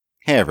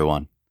Hey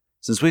everyone.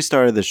 Since we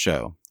started this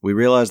show, we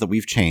realized that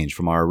we've changed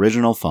from our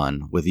original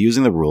fun with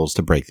using the rules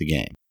to break the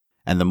game.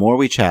 And the more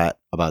we chat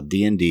about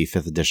D&D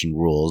 5th edition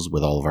rules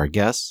with all of our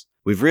guests,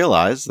 we've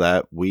realized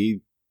that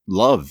we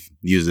love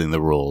using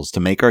the rules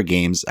to make our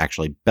games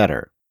actually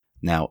better.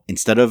 Now,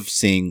 instead of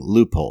seeing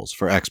loopholes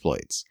for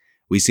exploits,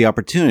 we see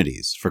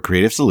opportunities for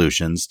creative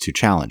solutions to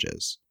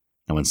challenges.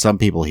 And when some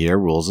people hear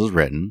rules as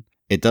written,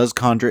 it does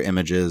conjure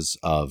images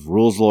of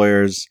rules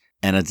lawyers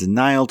and a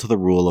denial to the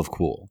rule of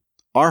cool.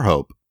 Our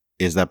hope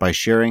is that by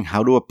sharing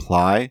how to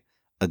apply,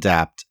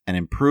 adapt, and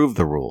improve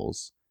the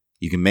rules,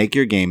 you can make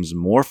your games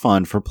more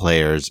fun for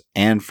players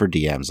and for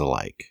DMs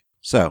alike.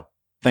 So,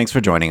 thanks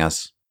for joining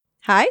us.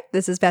 Hi,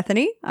 this is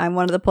Bethany. I'm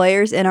one of the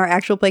players in our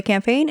actual play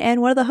campaign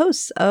and one of the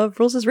hosts of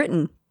Rules as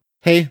Written.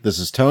 Hey, this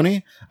is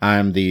Tony.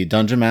 I'm the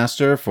Dungeon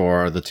Master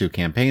for the 2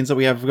 campaigns that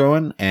we have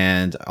going,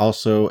 and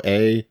also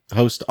a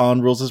host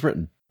on Rules as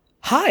Written.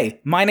 Hi,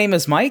 my name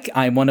is Mike.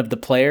 I'm one of the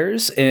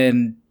players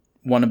in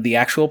one of the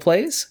actual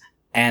plays,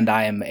 and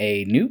I am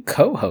a new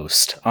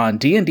co-host on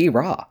D&D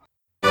Raw.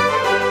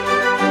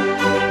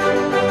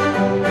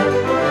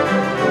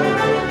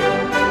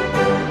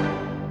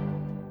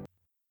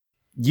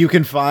 You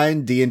can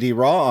find D&D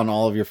Raw on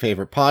all of your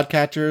favorite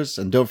podcatchers,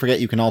 and don't forget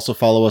you can also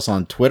follow us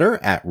on Twitter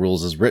at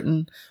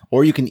RulesAsWritten,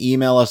 or you can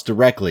email us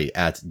directly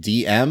at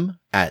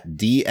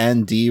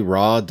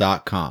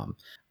dm@dndraw.com.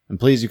 And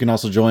please, you can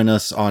also join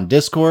us on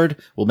Discord.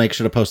 We'll make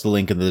sure to post the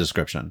link in the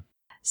description.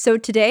 So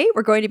today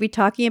we're going to be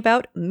talking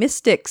about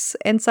mystics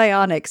and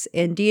psionics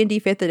in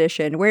D&D 5th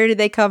edition. Where did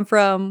they come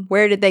from?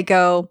 Where did they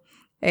go?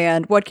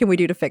 And what can we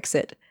do to fix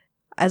it?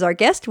 As our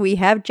guest, we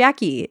have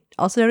Jackie,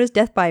 also known as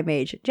Death by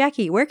Mage.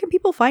 Jackie, where can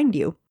people find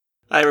you?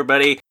 Hi,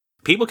 everybody.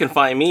 People can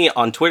find me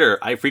on Twitter.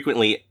 I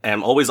frequently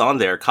am always on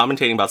there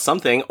commentating about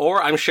something,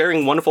 or I'm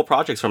sharing wonderful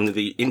projects from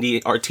the indie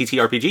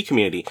TTRPG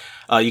community.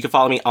 You can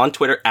follow me on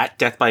Twitter at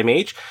Death by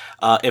Mage.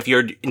 If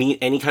you need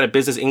any kind of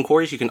business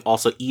inquiries, you can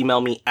also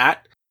email me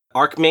at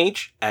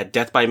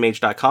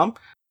arcmage@deathbymage.com.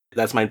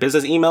 That's my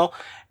business email.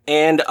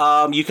 And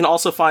you can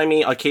also find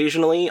me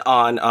occasionally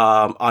on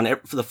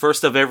the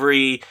first of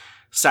every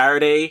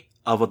Saturday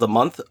of the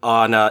month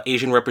on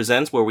Asian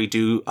Represents, where we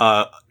do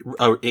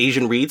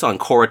Asian reads on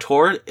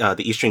Korator,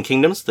 the Eastern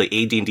Kingdoms, the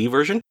AD&D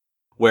version,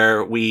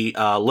 where we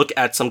look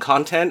at some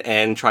content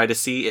and try to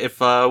see if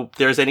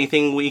there's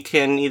anything we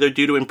can either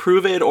do to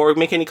improve it or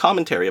make any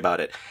commentary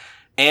about it.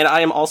 And I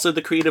am also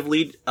the creative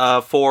lead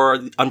for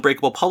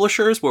Unbreakable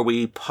Publishers, where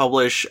we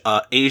publish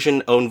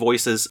Asian-owned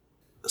voices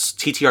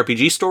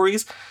TTRPG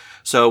stories.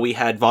 So we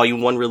had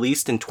Volume 1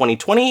 released in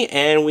 2020,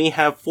 and we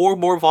have 4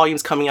 more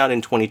volumes coming out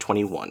in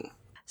 2021.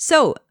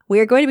 So we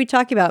are going to be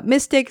talking about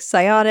mystics,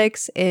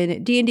 psionics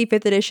in D&D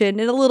 5th edition,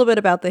 and a little bit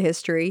about the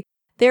history.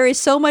 There is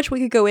so much we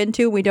could go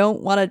into. We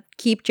don't want to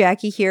keep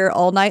Jackie here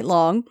all night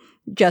long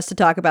just to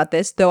talk about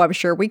this, though I'm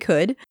sure we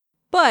could.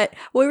 But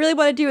what we really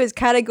want to do is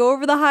kind of go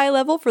over the high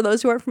level for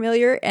those who aren't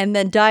familiar, and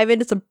then dive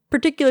into some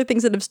particular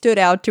things that have stood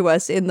out to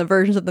us in the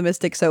versions of the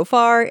Mystic so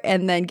far,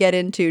 and then get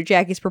into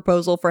Jackie's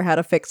proposal for how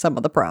to fix some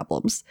of the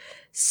problems.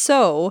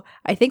 So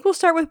I think we'll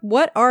start with,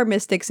 what are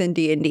mystics in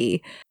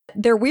D&D?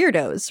 They're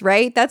weirdos,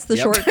 right? That's the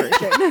short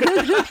version.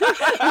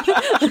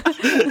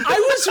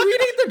 I was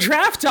reading the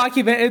draft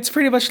document. It's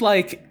pretty much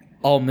like,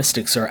 all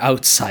mystics are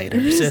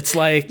outsiders. It's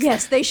like,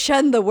 yes, they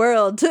shun the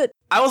world.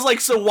 I was like,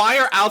 so why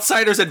are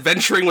outsiders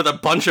adventuring with a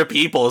bunch of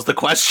people is the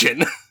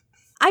question.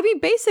 I mean,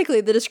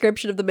 basically, the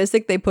description of the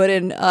Mystic they put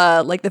in,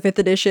 like the 5th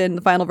edition,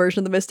 the final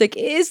version of the Mystic,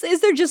 is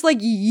they're just like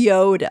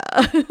Yoda.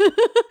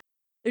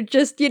 They're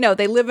just,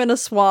 they live in a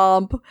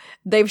swamp,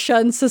 they've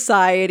shunned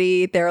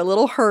society, they're a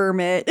little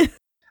hermit.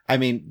 I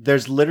mean,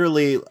 there's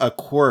literally a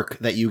quirk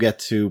that you get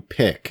to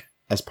pick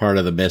as part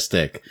of the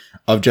Mystic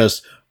of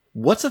just,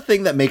 what's a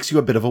thing that makes you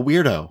a bit of a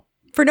weirdo?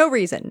 For no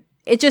reason.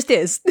 It just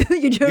is.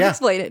 You don't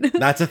explain it.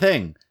 That's a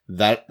thing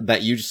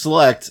that you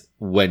select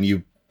when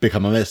you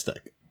become a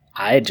mystic.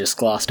 I had just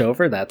glossed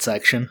over that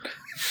section.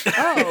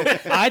 Oh.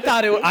 I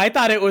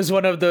thought it was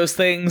one of those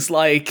things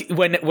like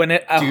when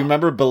it. Do you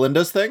remember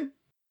Belinda's thing?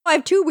 I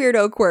have 2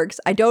 weirdo quirks.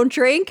 I don't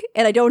drink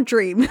and I don't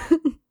dream.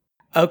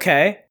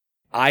 Okay.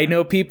 I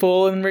know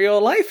people in real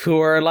life who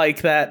are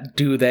like that.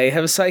 Do they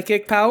have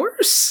psychic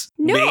powers?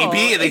 No,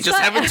 maybe they just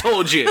haven't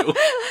told you.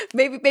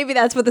 maybe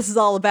that's what this is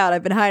all about.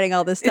 I've been hiding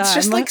all this time. It's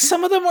just like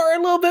some of them are a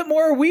little bit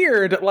more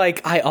weird.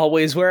 Like, I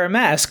always wear a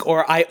mask,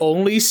 or I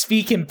only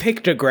speak in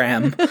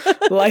pictogram.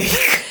 Like,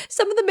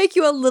 some of them make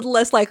you a little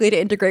less likely to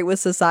integrate with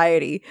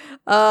society.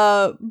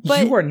 But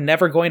you are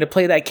never going to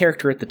play that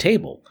character at the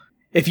table.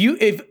 If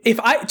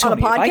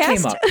I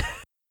came up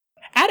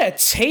at a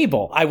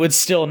table, I would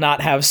still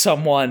not have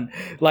someone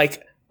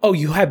like, oh,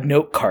 you have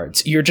note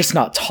cards. You're just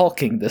not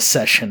talking this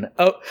session.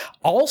 Oh,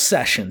 all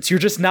sessions. You're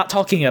just not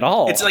talking at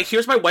all. It's like,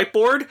 here's my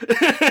whiteboard.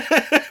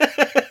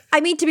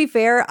 I mean, to be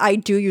fair, I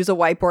do use a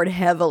whiteboard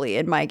heavily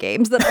in my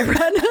games that I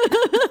run.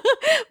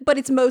 But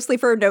it's mostly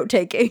for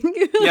note-taking.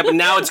 Yeah, but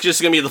now it's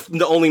just going to be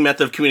the only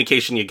method of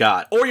communication you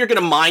got. Or you're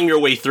going to mine your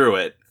way through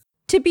it.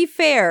 To be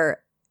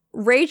fair,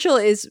 Rachel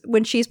is,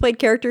 when she's played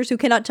characters who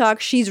cannot talk,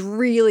 she's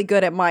really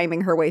good at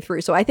miming her way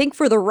through. So I think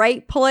for the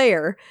right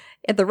player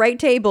at the right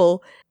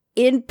table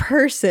in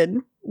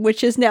person,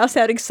 which is now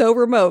sounding so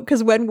remote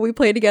because when we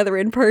play together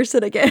in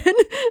person again,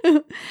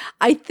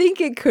 I think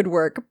it could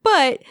work.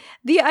 But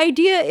the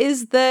idea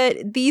is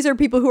that these are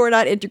people who are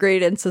not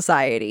integrated in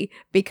society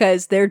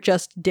because they're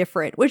just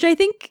different, which I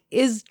think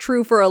is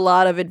true for a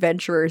lot of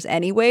adventurers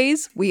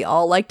anyways. We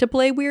all like to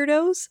play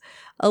weirdos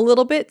a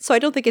little bit, so I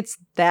don't think it's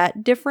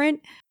that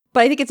different.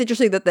 But I think it's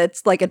interesting that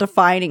that's like a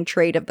defining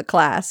trait of the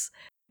class.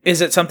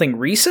 Is it something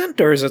recent,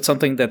 or is it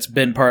something that's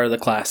been part of the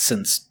class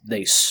since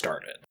they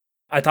started?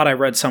 I thought I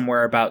read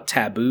somewhere about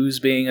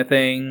taboos being a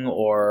thing,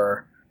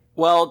 or...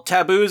 Well,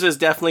 taboos is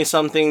definitely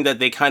something that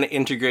they kind of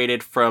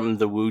integrated from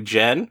the Wu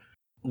Gen,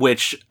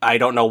 which I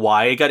don't know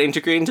why it got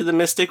integrated into the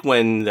Mystic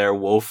when they're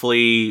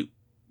woefully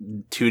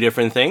two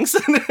different things.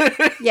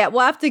 Yeah,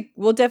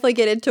 we'll definitely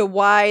get into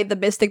why the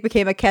Mystic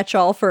became a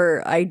catch-all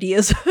for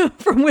ideas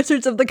from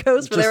Wizards of the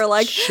Coast, where they were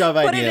like,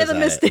 put it in the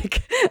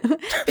Mystic.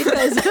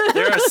 Because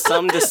there are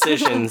some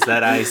decisions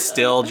that I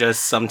still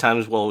just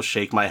sometimes will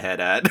shake my head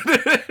at.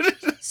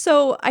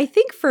 So I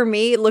think for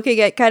me, looking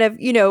at kind of,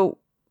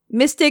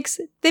 Mystics,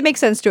 they make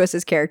sense to us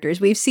as characters.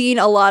 We've seen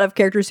a lot of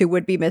characters who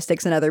would be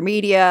Mystics in other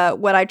media.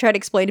 When I try to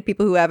explain to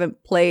people who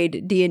haven't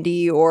played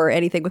D&D or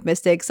anything with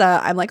Mystics,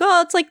 I'm like,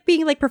 oh, it's like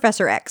being like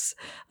Professor X,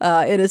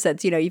 in a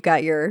sense. You've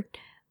got your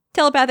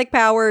telepathic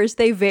powers.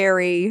 They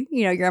vary.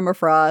 You're Emma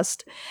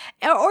Frost.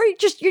 Or you're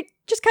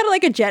just kind of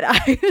like a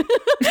Jedi.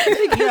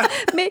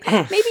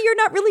 Maybe you're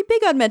not really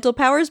big on mental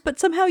powers, but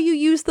somehow you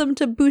use them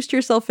to boost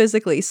yourself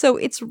physically. So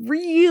it's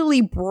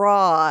really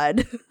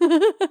broad.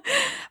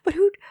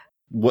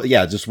 But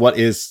just what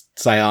is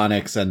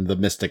psionics and the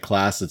Mystic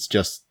class? It's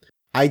just,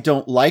 I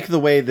don't like the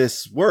way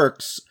this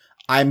works.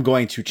 I'm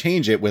going to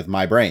change it with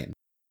my brain.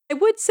 I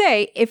would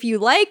say, if you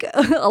like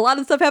a lot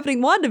of stuff happening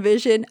in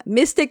WandaVision,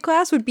 Mystic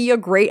class would be a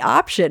great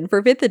option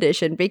for 5th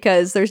edition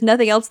because there's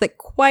nothing else that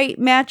quite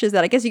matches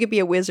that. I guess you could be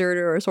a wizard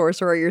or a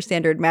sorcerer or your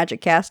standard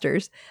magic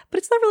casters, but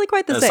it's not really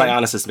quite the same.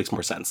 Psionicist makes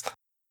more sense.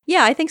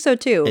 Yeah, I think so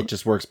too. It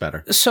just works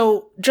better.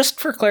 So, just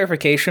for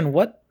clarification,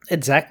 what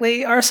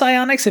exactly are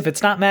psionics if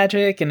it's not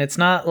magic and it's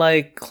not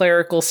like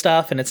clerical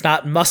stuff and it's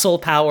not muscle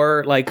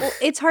power? Well,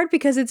 it's hard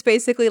because it's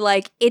basically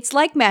it's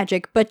like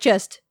magic, but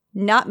just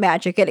not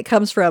magic, and it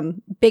comes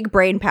from big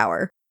brain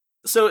power.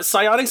 So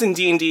psionics in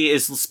D&D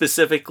is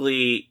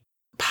specifically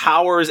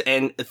powers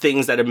and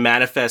things that are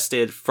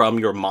manifested from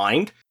your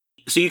mind.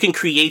 So you can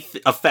create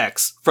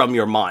effects from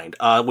your mind,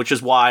 which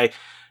is why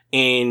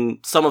in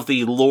some of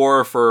the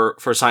lore for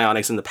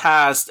psionics in the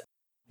past,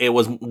 it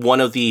was one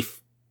of the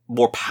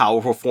more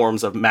powerful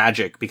forms of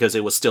magic because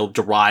it was still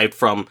derived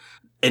from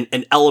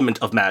an element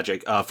of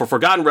magic. For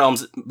Forgotten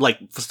Realms,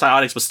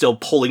 psionics was still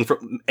pulling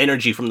from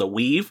energy from the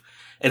weave,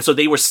 and so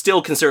they were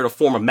still considered a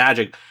form of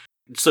magic.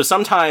 So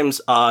sometimes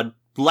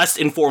less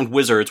informed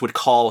wizards would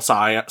call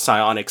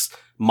psionics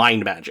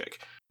mind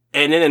magic.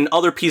 And then in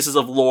other pieces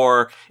of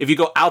lore, if you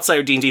go outside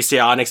of D&D,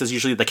 psionics is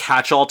usually the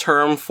catch-all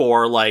term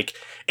for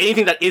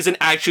anything that isn't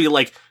actually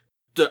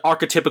the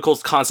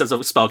archetypical concepts of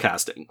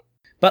spellcasting.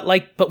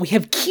 But we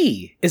have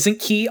ki. Isn't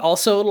ki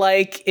also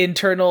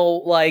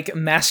internal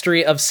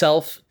mastery of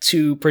self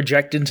to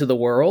project into the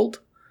world?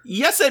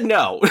 Yes and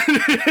no.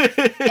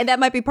 And that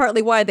might be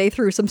partly why they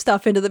threw some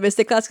stuff into the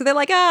Mystic class, because they're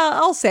like,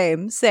 all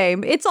same.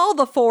 It's all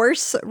the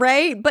Force,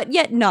 right? But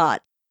yet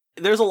not.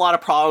 There's a lot of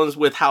problems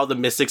with how the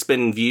Mystic's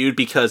been viewed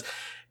because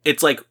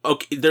it's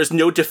okay, there's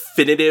no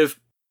definitive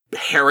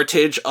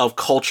heritage of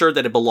culture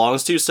that it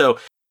belongs to. So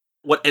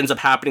what ends up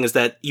happening is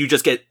that you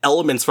just get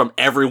elements from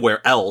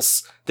everywhere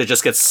else that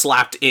just get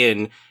slapped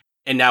in.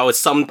 And now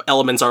some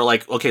elements are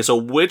okay, so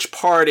which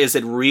part is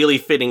it really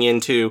fitting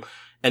into?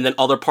 And then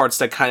other parts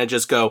that kind of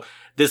just go,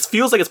 this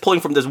feels like it's pulling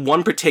from this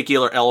one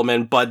particular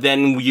element, but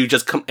then you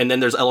just come, and then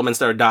there's elements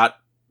that are not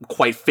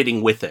quite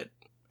fitting with it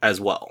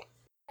as well.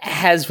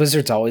 Has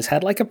Wizards always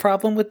had a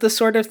problem with this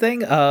sort of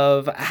thing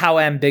of how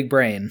I'm big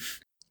brain?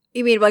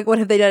 You mean what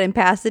have they done in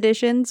past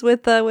editions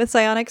with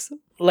psionics?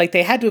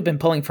 They had to have been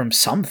pulling from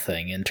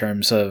something in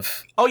terms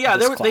of. Oh yeah,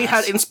 they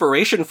had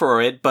inspiration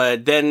for it,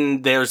 but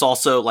then there's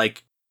also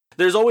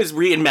there's always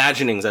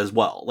reimaginings as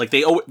well.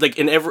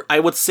 I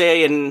would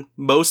say in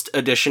most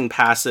edition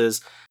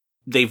passes,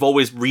 they've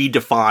always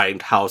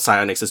redefined how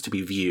psionics is to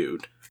be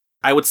viewed.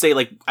 I would say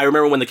I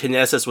remember when the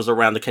kineticist was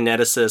around. The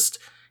kineticist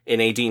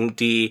in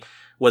AD&D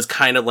was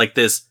kind of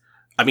this.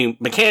 I mean,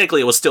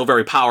 mechanically it was still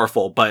very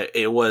powerful, but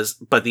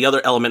the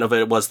other element of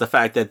it was the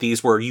fact that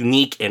these were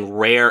unique and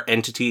rare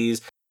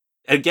entities.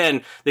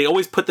 Again, they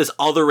always put this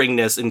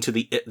otheringness into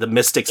the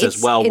Mystics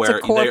as well. It's a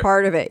core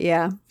part of it,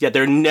 yeah. Yeah,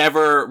 they're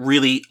never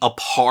really a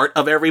part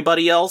of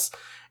everybody else.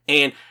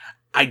 And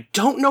I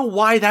don't know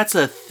why that's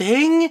a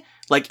thing.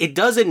 It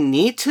doesn't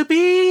need to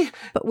be.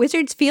 But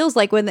Wizards feels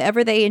like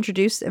whenever they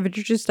introduce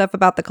stuff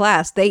about the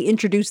class, they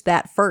introduce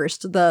that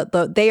first.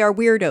 They are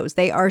weirdos.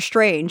 They are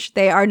strange.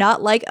 They are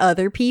not like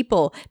other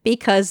people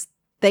because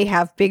they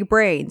have big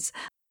brains.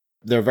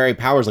 their very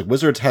powers, like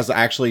Wizards has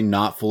actually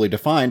not fully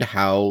defined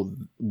how,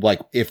 like,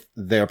 if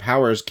their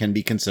powers can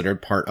be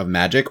considered part of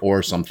magic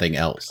or something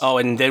else. Oh,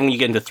 and then when you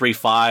get into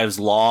 3.5's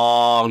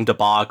long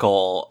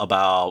debacle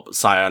about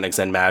psionics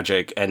and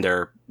magic and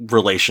their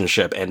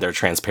relationship and their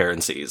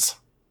transparencies.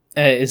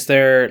 Is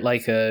there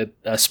like a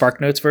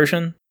SparkNotes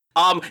version?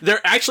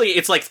 There actually,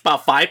 it's like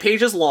about 5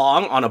 pages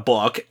long on a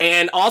book,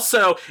 and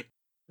also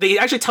they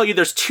actually tell you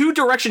there's 2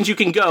 directions you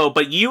can go,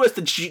 but you as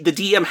the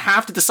DM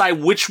have to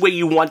decide which way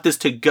you want this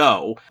to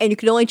go. And you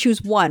can only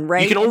choose one,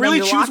 right? You can only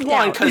choose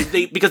one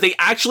because they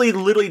actually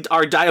literally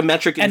are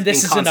diametric in concept. And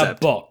this isn't a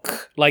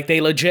book. Like,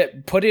 they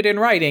legit put it in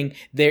writing.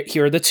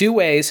 Here are the 2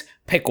 ways.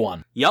 Pick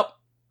one. Yep.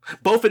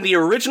 Both in the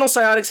original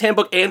Psionics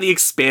Handbook and the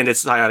expanded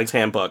Psionics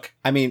Handbook.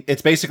 I mean,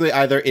 it's basically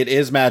either it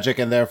is magic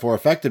and therefore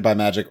affected by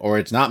magic, or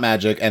it's not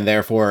magic and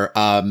therefore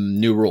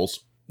new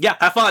rules. Yeah,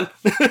 have fun.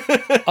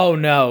 Oh,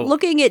 no.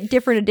 Looking at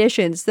different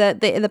editions,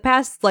 that in the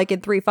past, like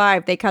in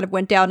 3.5, they kind of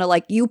went down to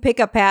like, you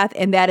pick a path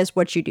and that is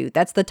what you do.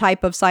 That's the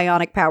type of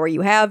psionic power you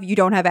have. You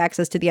don't have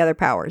access to the other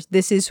powers.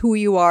 This is who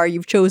you are.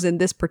 You've chosen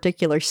this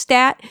particular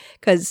stat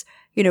because,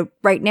 you know,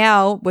 right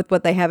now with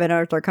what they have in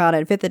Unearthed Arcana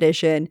in 5th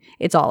edition,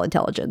 it's all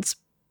intelligence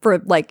for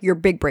like your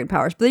big brain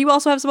powers. But then you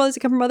also have some others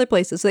that come from other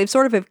places. So they've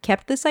sort of have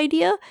kept this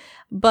idea.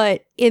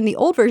 But in the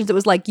old versions, it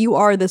was like, you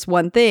are this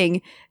one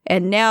thing.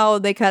 And now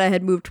they kind of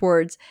had moved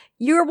towards,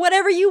 you're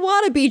whatever you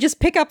want to be, just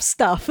pick up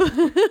stuff.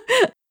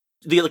 The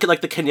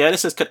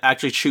kineticists could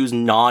actually choose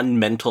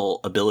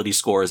non-mental ability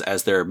scores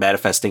as their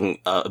manifesting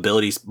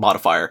abilities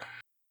modifier.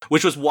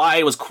 Which was why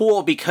it was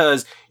cool,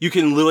 because you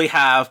can literally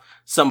have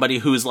somebody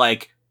who's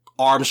like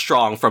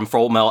Armstrong from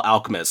Full Metal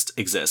Alchemist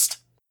exist.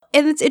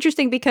 And it's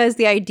interesting because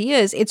the idea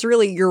is it's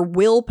really your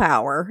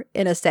willpower,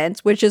 in a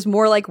sense, which is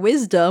more like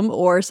wisdom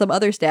or some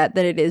other stat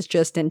than it is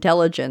just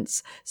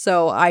intelligence.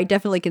 So I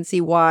definitely can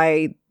see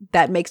why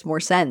that makes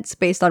more sense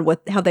based on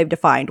how they've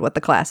defined what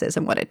the class is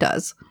and what it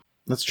does.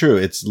 That's true.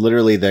 It's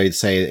literally, they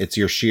say it's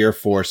your sheer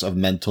force of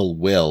mental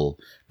will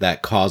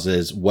that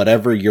causes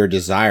whatever you're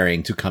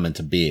desiring to come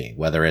into being,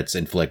 whether it's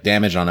inflict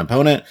damage on an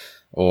opponent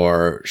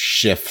or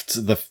shift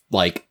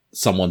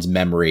someone's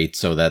memory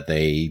so that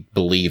they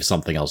believe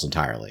something else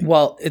entirely.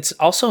 Well, it's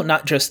also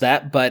not just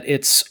that, but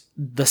it's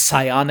the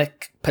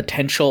psionic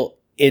potential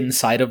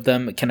inside of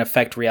them can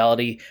affect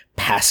reality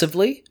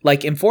passively.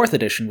 Like in 4th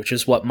edition, which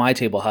is what my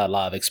table had a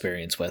lot of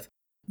experience with,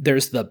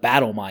 there's the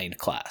Battle Mind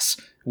class,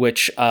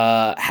 which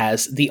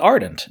has the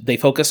Ardent. They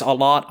focus a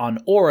lot on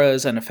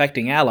auras and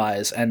affecting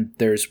allies, and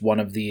there's one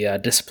of the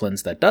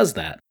disciplines that does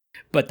that.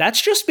 But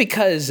that's just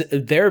because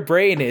their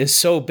brain is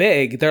so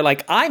big. They're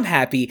like, I'm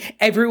happy.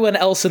 Everyone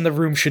else in the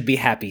room should be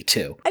happy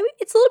too. I mean,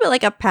 it's a little bit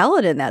like a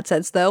paladin in that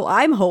sense, though.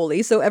 I'm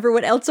holy, so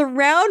everyone else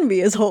around me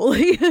is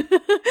holy.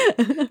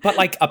 But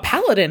like a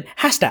paladin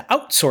has to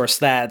outsource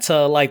that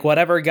to like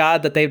whatever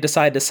god that they've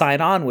decided to sign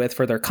on with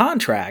for their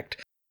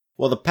contract.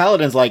 Well, the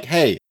paladin's like,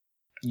 hey,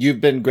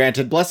 you've been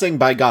granted blessing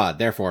by God.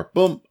 Therefore,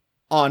 boom,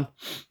 on,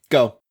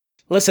 go.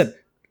 Listen.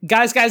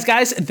 Guys,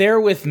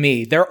 they're with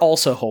me. They're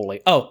also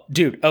holy. Oh,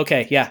 dude,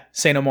 okay, yeah,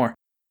 say no more.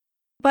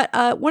 But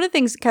one of the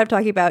things kind of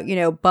talking about, you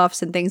know,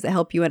 buffs and things that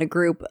help you in a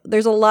group,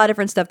 there's a lot of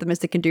different stuff the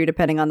Mystic can do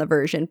depending on the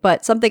version.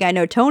 But something I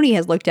know Tony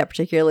has looked at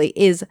particularly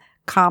is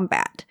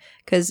combat.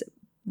 Because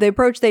the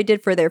approach they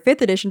did for their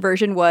 5th edition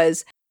version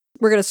was,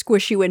 we're going to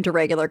squish you into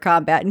regular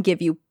combat and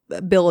give you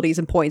abilities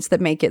and points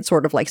that make it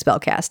sort of like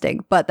spellcasting.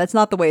 But that's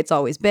not the way it's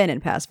always been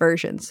in past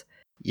versions.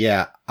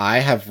 Yeah, I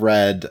have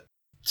read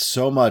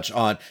so much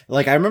on,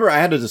 like, I remember I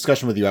had a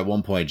discussion with you at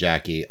one point,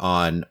 Jackie,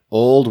 on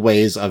old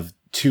ways of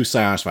 2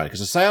 psionics fighting.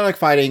 Because a psionic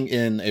fighting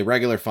in a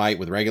regular fight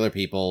with regular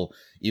people,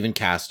 even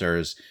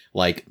casters,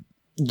 like,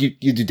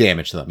 you do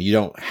damage to them. You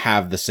don't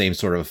have the same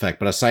sort of effect.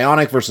 But a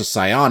psionic versus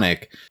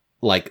psionic,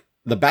 like,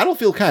 the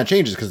battlefield kind of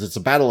changes because it's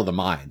a battle of the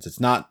minds. It's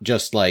not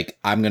just like,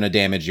 I'm going to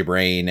damage your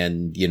brain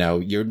and, you know,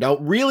 you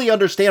don't really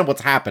understand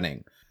what's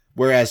happening.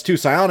 Whereas 2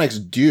 psionics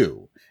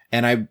do.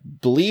 And I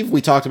believe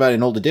we talked about it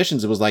in old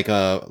editions. It was like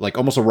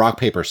almost a rock,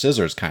 paper,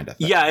 scissors kind of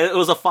thing. Yeah, it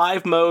was a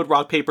 5-mode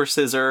rock, paper,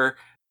 scissor.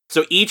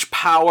 So each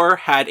power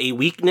had a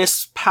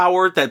weakness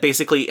power that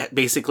basically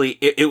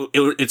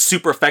it's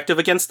super effective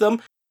against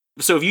them.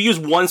 So if you use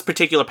one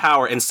particular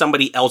power and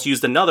somebody else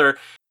used another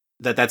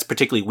that's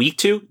particularly weak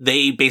to,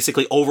 they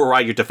basically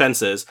override your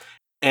defenses.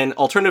 And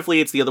alternatively,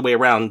 it's the other way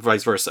around,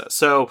 vice versa.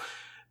 So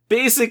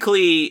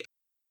basically,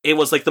 it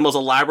was like the most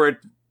elaborate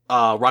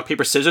rock,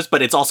 paper, scissors,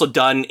 but it's also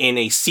done in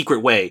a secret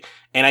way.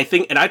 And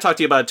I talked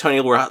to you about it, Tony,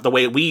 where the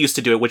way we used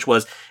to do it, which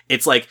was,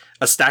 it's like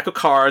a stack of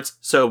cards.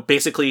 So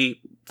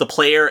basically the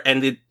player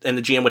and the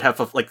GM would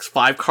have like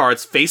 5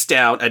 cards face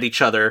down at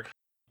each other,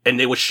 and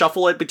they would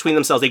shuffle it between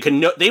themselves.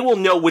 They will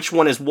know which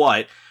one is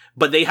what,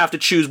 but they have to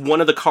choose one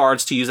of the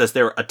cards to use as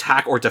their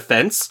attack or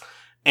defense.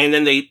 And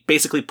then they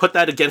basically put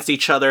that against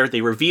each other.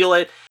 They reveal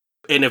it.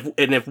 And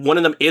if one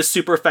of them is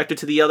super effective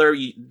to the other,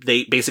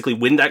 they basically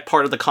win that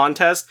part of the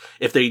contest.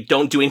 If they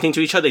don't do anything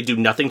to each other, they do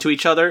nothing to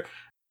each other.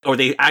 Or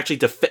they actually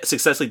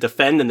successfully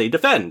defend, and they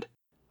defend.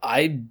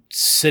 I'm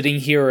sitting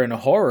here in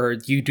horror.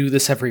 You do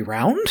this every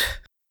round?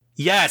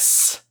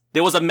 Yes.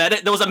 There was a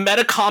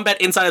meta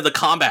combat inside of the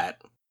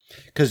combat.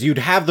 Because you'd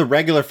have the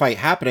regular fight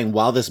happening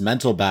while this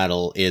mental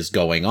battle is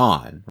going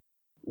on.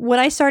 When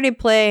I started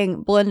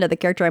playing Belinda, the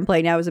character I'm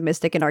playing now is a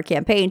Mystic in our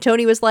campaign,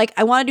 Tony was like,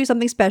 I want to do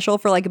something special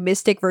for like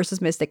Mystic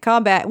versus Mystic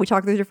combat. And we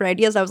talked through different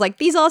ideas. I was like,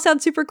 these all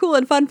sound super cool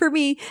and fun for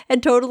me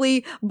and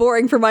totally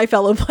boring for my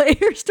fellow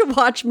players to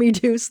watch me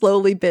do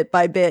slowly bit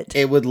by bit.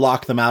 It would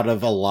lock them out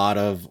of a lot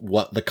of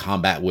what the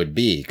combat would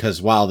be.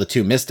 Because while the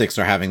two Mystics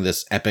are having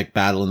this epic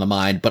battle in the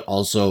mind, but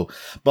also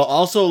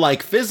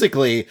like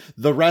physically,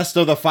 the rest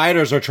of the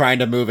fighters are trying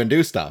to move and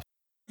do stuff.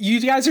 You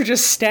guys are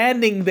just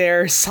standing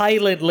there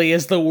silently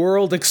as the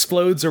world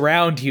explodes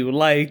around you,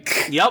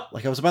 like... Yep.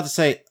 Like I was about to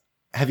say,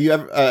 have you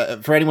ever,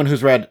 for anyone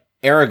who's read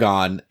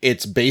Eragon,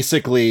 it's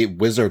basically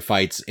wizard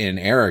fights in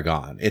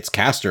Eragon. It's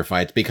caster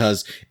fights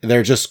because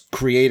they're just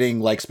creating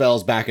like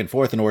spells back and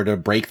forth in order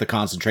to break the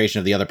concentration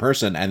of the other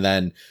person, and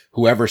then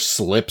whoever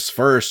slips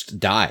first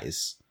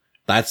dies.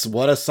 That's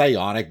what a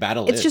psionic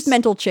battle is. It's just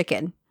mental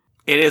chicken.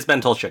 It is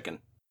mental chicken.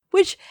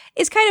 Which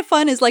is kind of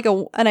fun as like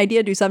an idea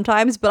to do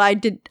sometimes, but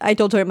I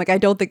told him, like, I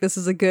don't think this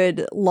is a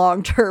good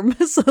long-term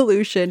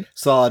solution.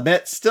 So I'll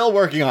admit, still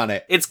working on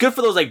it. It's good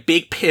for those like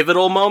big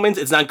pivotal moments.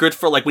 It's not good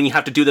for like when you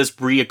have to do this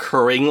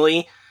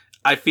reoccurringly.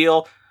 I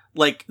feel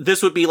like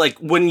this would be like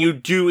when you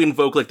do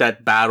invoke like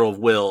that battle of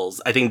wills.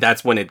 I think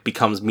that's when it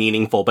becomes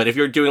meaningful. But if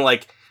you're doing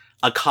like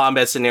a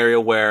combat scenario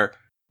where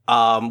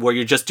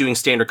you're just doing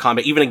standard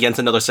combat, even against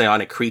another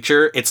psionic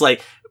creature, it's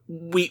like,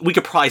 we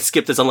could probably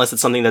skip this unless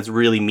it's something that's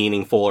really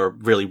meaningful or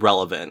really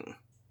relevant.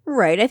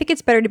 Right. I think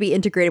it's better to be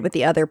integrated with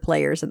the other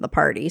players in the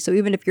party. So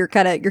even if your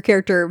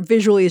character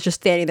visually is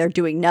just standing there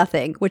doing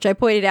nothing, which I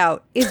pointed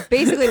out is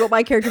basically what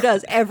my character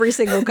does every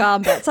single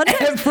combat.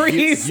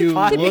 Sometimes you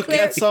look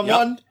at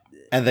someone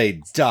and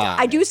they die.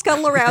 I do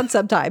scuttle around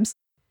sometimes.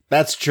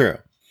 That's true.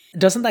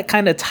 Doesn't that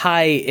kind of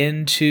tie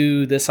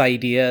into this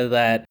idea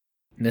that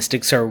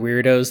Mystics are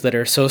weirdos that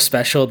are so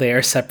special they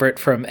are separate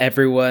from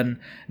everyone,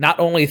 not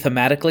only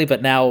thematically,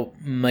 but now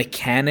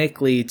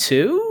mechanically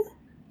too?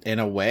 In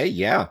a way,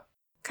 yeah.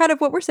 Kind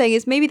of what we're saying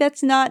is maybe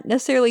that's not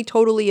necessarily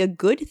totally a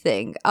good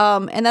thing.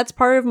 And that's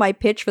part of my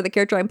pitch for the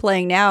character I'm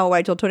playing now.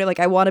 I told Tony, like,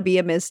 I want to be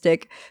a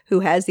Mystic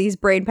who has these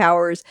brain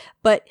powers,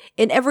 but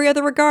in every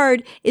other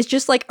regard is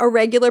just like a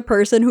regular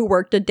person who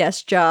worked a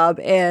desk job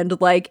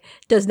and like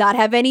does not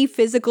have any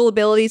physical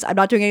abilities. I'm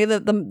not doing any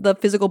of the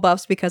physical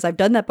buffs because I've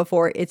done that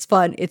before. It's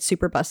fun. It's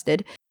super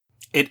busted.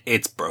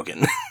 It's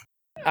broken.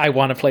 I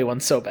want to play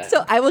one so bad.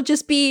 So I will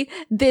just be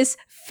this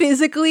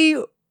physically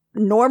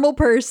normal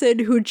person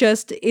who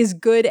just is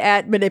good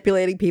at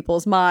manipulating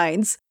people's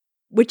minds,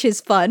 which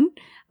is fun,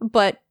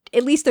 but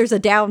at least there's a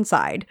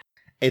downside.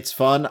 It's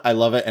fun, I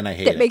love it, and I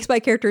hate it. That makes my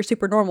character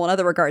super normal in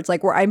other regards,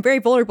 like where I'm very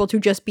vulnerable to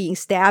just being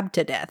stabbed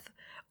to death.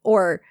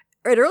 Or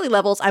at early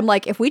levels, I'm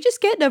like, if we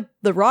just get in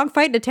the wrong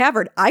fight in a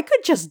tavern, I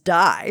could just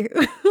die.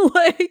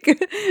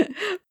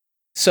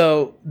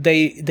 So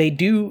they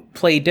do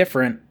play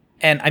different,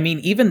 and I mean,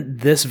 even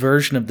this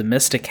version of the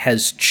Mystic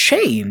has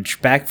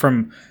changed back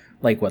from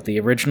like what the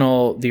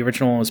original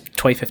was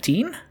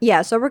 2015.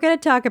 Yeah, so we're going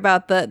to talk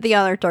about the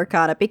Unearthed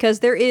Arcana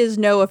because there is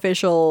no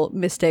official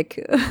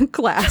Mystic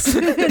class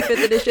in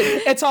 5th edition.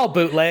 It's all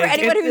bootleg. For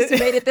anyone who's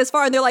made it this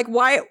far and they're like,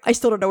 why? I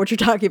still don't know what you're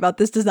talking about.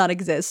 This does not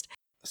exist.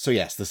 So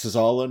yes, this is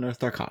all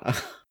Unearthed Arcana.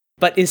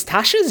 But is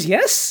Tasha's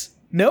yes?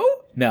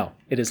 No,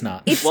 it is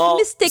not. It's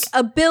Mystic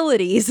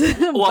abilities,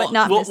 but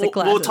not Mystic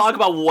classes. We'll talk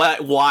about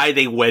why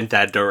they went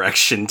that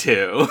direction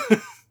too.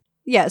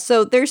 Yeah,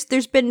 so there's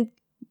been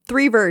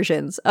 3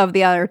 versions of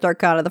the Unearthed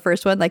Arcana. The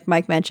first one, like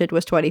Mike mentioned,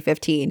 was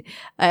 2015.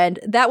 And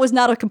that was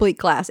not a complete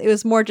class. It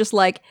was more just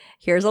like,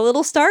 here's a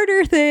little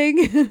starter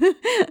thing.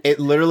 It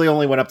literally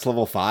only went up to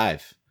level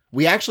 5.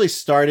 We actually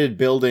started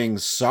building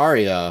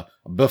Saria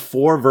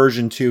before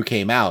version 2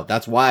 came out.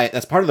 That's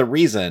part of the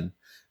reason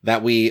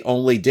that we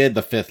only did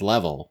the 5th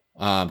level.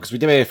 Because we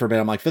debated for a bit.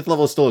 I'm like, 5th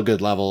level is still a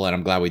good level, and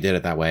I'm glad we did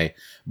it that way.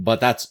 But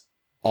that's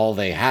all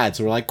they had.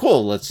 So we're like,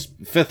 cool, let's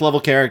 5th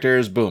level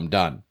characters, boom,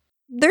 done.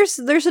 There's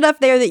enough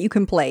there that you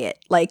can play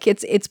it. Like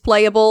it's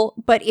playable,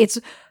 but it's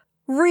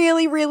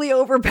really, really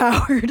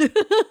overpowered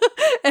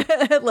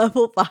at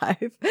level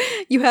 5.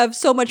 You have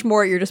so much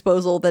more at your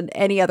disposal than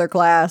any other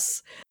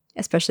class,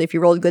 especially if you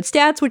rolled good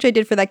stats, which I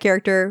did for that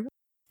character.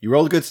 You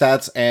rolled good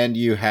stats and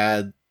you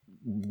had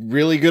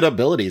really good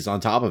abilities on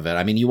top of it.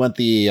 I mean, you went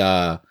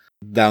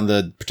down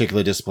the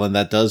particular discipline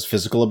that does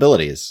physical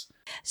abilities.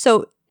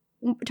 So,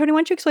 Tony, why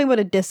don't you explain what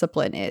a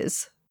discipline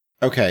is?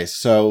 Okay,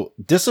 so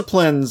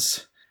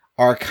disciplines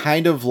are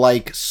kind of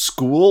like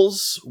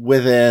schools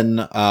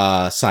within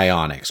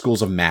psionics,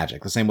 schools of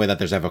magic. The same way that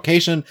there's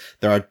evocation,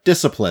 there are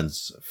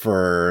disciplines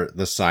for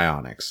the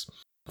psionics.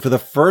 For the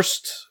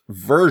first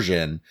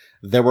version,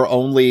 there were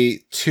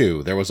only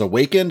 2. There was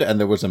Awakened and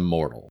there was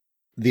Immortal.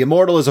 The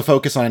Immortal is a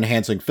focus on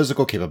enhancing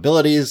physical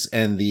capabilities,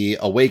 and the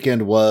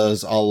Awakened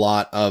was a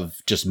lot of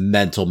just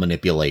mental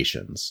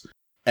manipulations.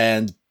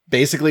 And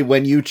basically,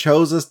 when you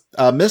chose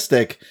a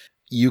Mystic,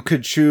 you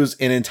could choose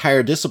an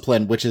entire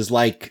discipline, which is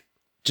like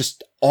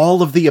just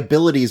all of the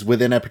abilities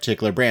within a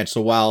particular branch.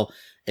 So while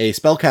A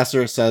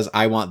spellcaster says,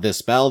 I want this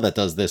spell that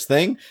does this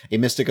thing. A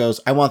mystic goes,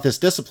 I want this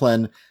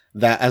discipline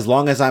that, as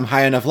long as I'm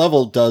high enough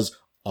level, does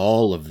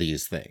all of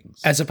these things.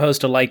 As opposed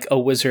to like a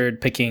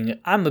wizard picking,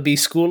 I'm gonna be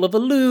School of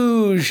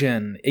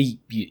Illusion.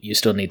 You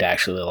still need to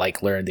actually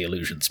like learn the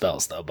illusion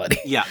spells though, buddy.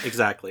 Yeah,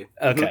 exactly.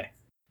 Okay.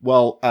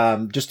 Well,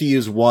 just to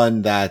use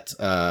one that,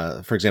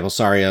 for example,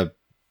 Saria,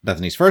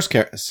 Bethany's first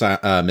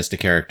mystic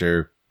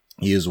character,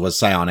 used was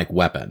Psionic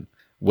Weapon,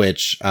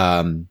 which,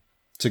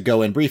 to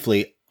go in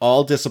briefly,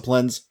 all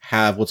disciplines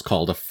have what's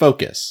called a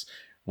focus,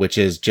 which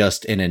is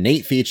just an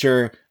innate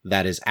feature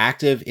that is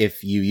active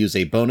if you use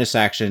a bonus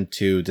action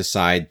to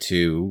decide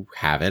to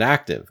have it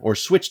active or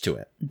switch to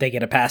it. They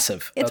get a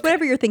passive. It's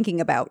whatever you're thinking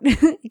about.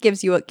 It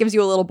gives you a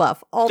little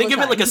buff all the time. Think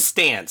of it like a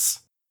stance.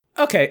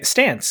 Okay,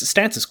 stance.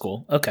 Stance is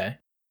cool. Okay.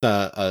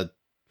 A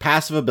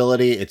passive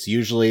ability, it's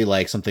usually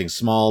like something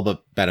small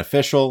but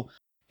beneficial.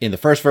 In the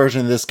first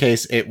version of this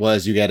case, it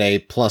was you get a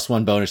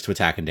 +1 bonus to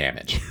attack and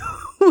damage.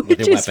 Which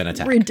with a is weapon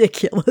attack.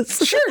 Ridiculous.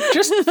 Sure,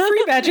 just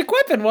free magic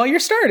weapon while you're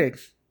starting.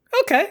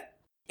 Okay.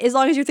 As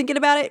long as you're thinking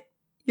about it,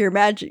 your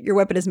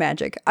weapon is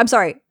magic. I'm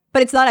sorry,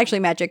 but it's not actually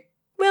magic.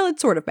 Well,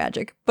 it's sort of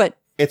magic, but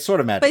it's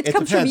sort of magic. But it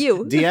comes from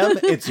you. DM,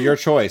 it's your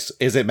choice.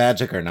 Is it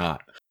magic or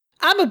not?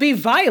 I'm gonna be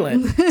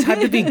violent.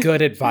 Time to be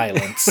good at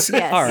violence.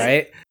 Yes. All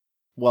right.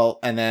 Well,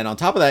 and then on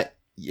top of that,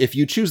 if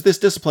you choose this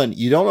discipline,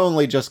 you don't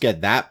only just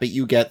get that, but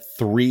you get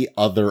 3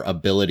 other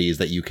abilities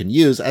that you can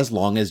use as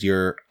long as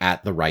you're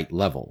at the right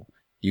level.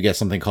 You get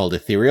something called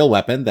Ethereal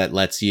Weapon that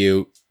lets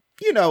you,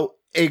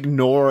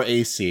 ignore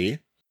AC.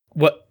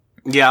 What?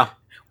 Yeah.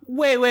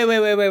 Wait.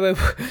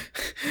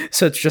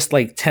 So it's just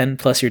like 10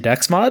 plus your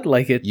dex mod?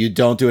 Like it? You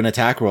don't do an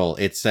attack roll.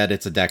 It said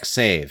it's a dex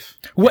save.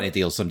 What? And it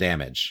deals some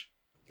damage.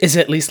 Is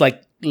it at least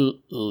like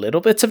little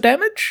bits of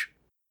damage?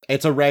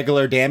 It's a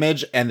regular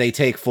damage, and they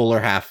take full or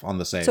half on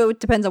the save. So it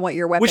depends on what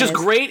your weapon is. Which is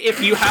great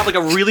if you have like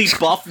a really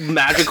buff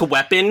magic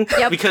weapon.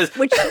 Yep. Because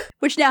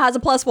which now has a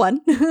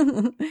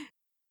 +1.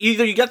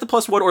 Either you get the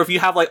 +1, or if you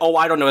have like,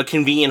 a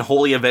convenient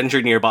Holy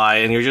Avenger nearby,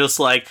 and you're use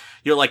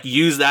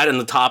that in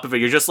the top of it,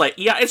 you're just like,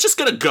 yeah, it's just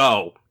gonna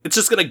go. It's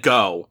just gonna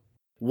go.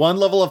 1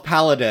 level of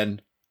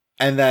Paladin,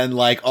 and then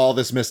like all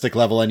this Mystic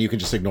level, and you can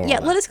just ignore Yeah,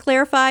 all that. let us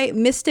clarify.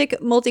 Mystic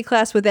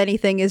multiclass with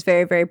anything is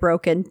very, very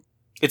broken.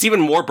 It's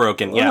even more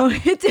broken, yeah.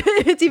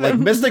 It's even like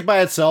Mystic by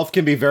itself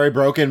can be very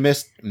broken.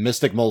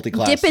 Mystic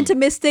multiclass. Dip into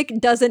Mystic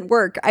doesn't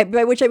work.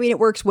 By which I mean it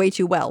works way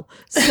too well.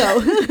 So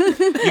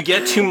You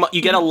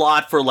get a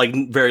lot for like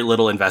very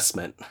little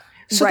investment.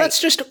 So Right. that's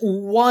just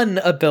one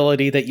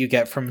ability that you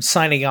get from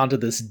signing on to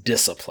this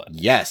discipline.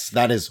 Yes,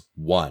 that is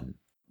 1.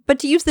 But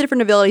to use the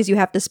different abilities, you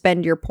have to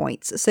spend your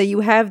points. So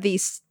you have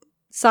these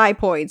psi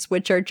points,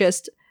 which are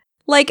just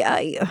like,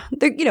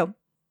 they're,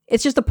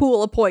 it's just a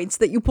pool of points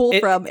that you pull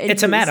from. And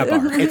it's a mana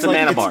bar. It's a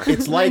mana bar.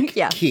 It's like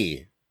Yeah.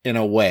 Ki in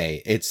a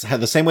way. It's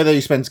the same way that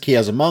you spend Ki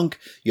as a monk.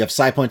 You have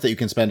psi points that you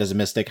can spend as a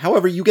mystic.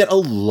 However, you get a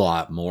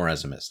lot more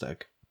as a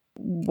mystic.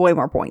 Way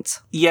more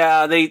points.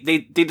 Yeah, they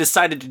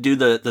decided to do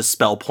the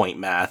spell point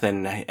math,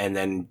 and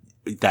then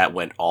that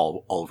went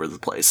all over the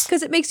place.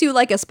 Because it makes you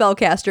like a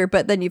spellcaster,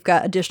 but then you've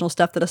got additional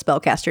stuff that a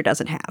spellcaster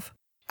doesn't have.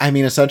 I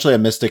mean, essentially, a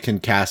mystic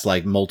can cast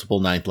like multiple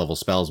 9th level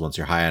spells once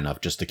you're high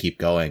enough just to keep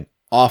going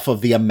off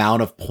of the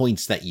amount of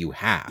points that you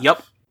have.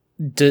 Yep.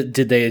 Did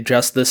they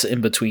adjust this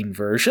in between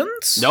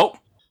versions? Nope.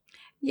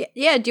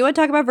 Yeah. Do you want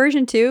to talk about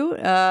version 2?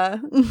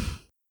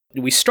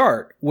 We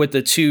start with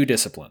the 2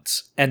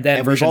 disciplines, and then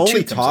And we've version 2 only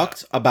comes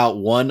talked out. about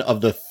one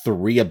of the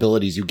 3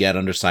 abilities you get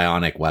under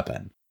Psionic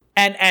Weapon.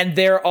 And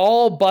they're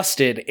all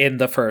busted in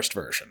the first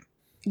version.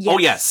 Yes. Oh,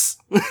 yes.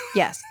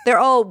 Yes. They're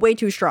all way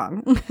too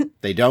strong.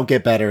 They don't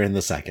get better in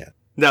the second.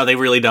 No, they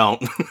really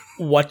don't.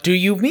 What do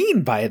you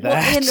mean by that?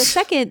 Well, in the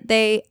second,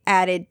 they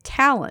added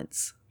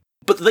talents.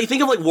 But they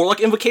think of like Warlock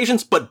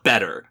Invocations, but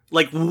better.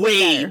 Like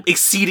way Better.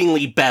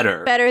 exceedingly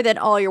better. Better than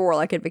all your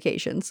Warlock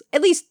invocations.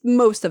 At least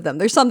most of them.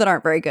 There's some that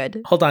aren't very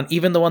good. Hold on,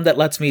 even the one that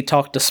lets me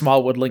talk to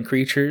small woodland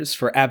creatures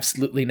for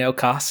absolutely no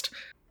cost?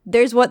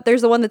 There's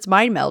the one that's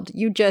mind meld.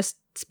 You just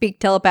speak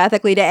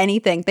telepathically to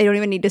anything. They don't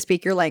even need to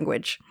speak your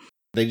language.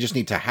 They just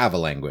need to have a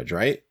language,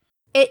 right?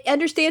 It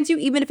understands you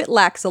even if it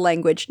lacks a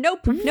language.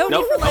 Nope. No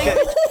need for Okay.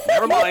 language.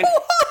 Never mind.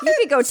 You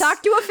can go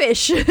talk to a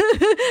fish.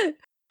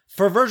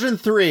 For version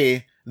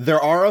 3, there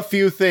are a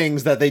few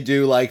things that they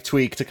do like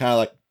tweak to kind of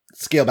like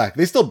scale back.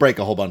 They still break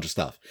a whole bunch of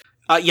stuff.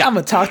 Yeah. I'm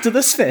gonna talk to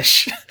this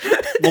fish.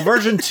 Well,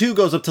 version 2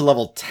 goes up to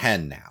level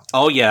 10 now.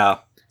 Oh, yeah.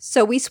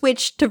 So we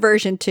switched to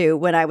version 2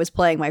 when I was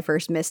playing my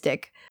first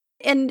Mystic.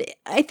 And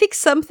I think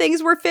some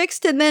things were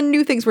fixed and then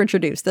new things were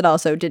introduced that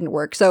also didn't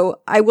work. So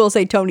I will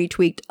say Tony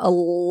tweaked a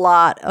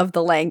lot of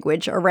the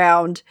language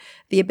around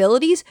the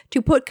abilities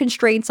to put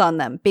constraints on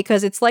them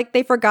because it's like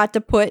they forgot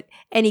to put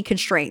any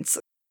constraints.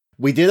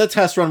 We did a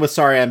test run with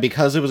Saria, and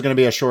because it was going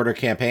to be a shorter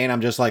campaign,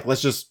 I'm just like,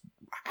 let's just,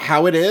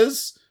 how it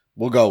is,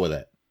 we'll go with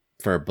it.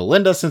 For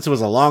Belinda, since it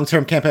was a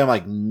long-term campaign, I'm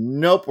like,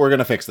 nope, we're going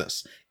to fix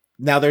this.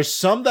 Now, there's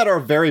some that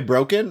are very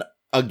broken.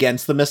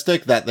 against the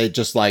Mystic that they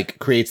just like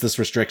creates this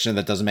restriction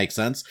that doesn't make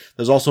sense.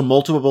 There's also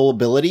multiple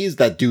abilities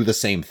that do the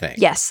same thing.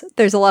 Yes,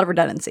 there's a lot of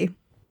redundancy.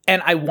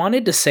 And I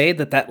wanted to say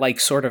that like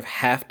sort of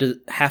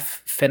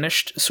half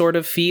finished sort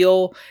of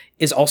feel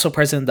is also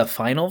present in the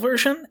final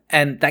version,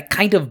 and that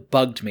kind of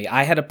bugged me.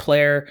 I had a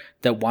player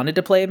that wanted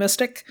to play a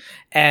Mystic,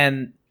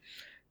 and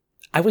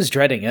I was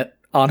dreading it,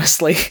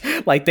 honestly.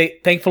 Like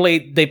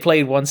thankfully they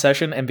played one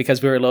session, and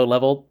because we were low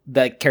level,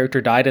 that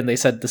character died, and they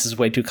said, "This is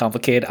way too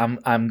complicated.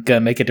 I'm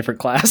gonna make a different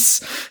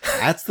class."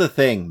 That's the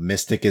thing.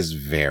 Mystic is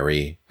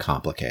very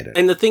complicated,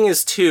 and the thing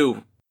is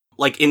too.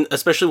 Like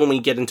especially when we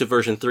get into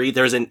version 3,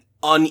 there's an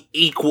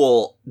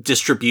unequal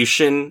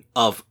distribution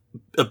of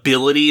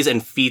abilities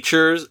and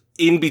features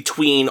in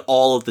between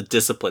all of the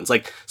disciplines.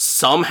 Like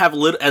some have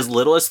as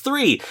little as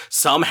 3,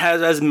 some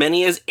have as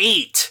many as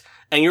 8.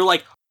 And you're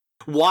like,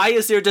 why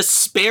is there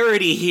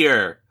disparity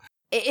here?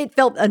 It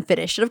felt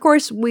unfinished. And of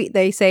course,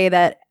 they say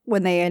that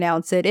when they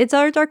announce it, it's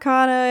Ars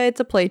Arcana, it's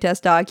a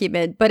playtest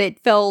document, but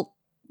it felt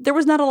there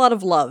was not a lot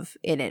of love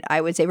in it, I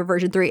would say, for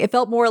version 3. It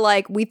felt more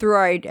like we threw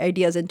our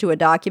ideas into a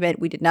document.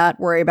 We did not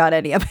worry about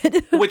any of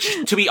it.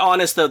 Which, to be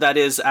honest, though, that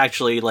is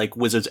actually like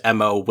Wizards'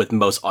 MO with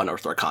most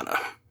Unearthed Arcana.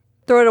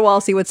 Throw it at a wall,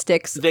 see what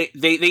sticks. They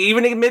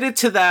even admitted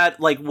to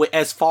that, like,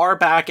 as far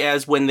back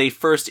as when they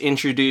first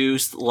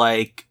introduced,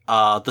 like,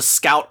 the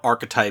Scout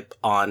archetype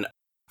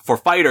for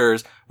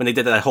fighters, when they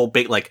did that whole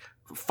big, like,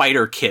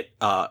 fighter kit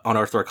on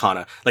Unearthed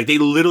Arcana. Like, they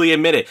literally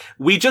admit it.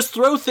 We just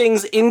throw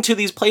things into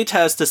these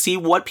playtests to see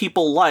what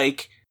people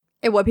like.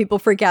 And what people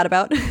freak out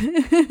about.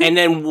 And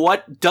then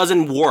what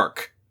doesn't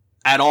work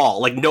at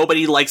all. Like,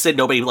 nobody likes it,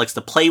 nobody likes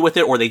to play with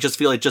it, or they just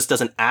feel it just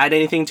doesn't add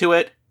anything to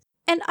it.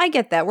 And I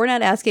get that. We're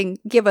not asking,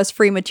 give us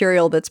free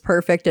material that's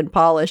perfect and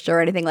polished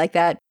or anything like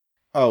that.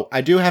 Oh,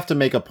 I do have to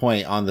make a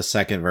point on the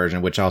second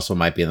version, which also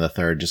might be in the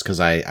third, just because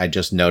I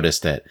just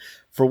noticed it.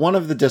 For one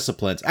of the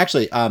disciplines,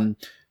 actually,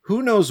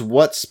 who knows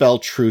what spell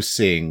True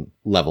Seeing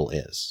level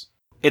is?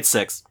 It's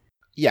 6.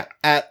 Yeah,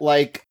 at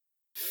like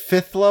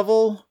 5th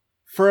level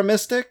for a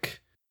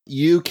Mystic,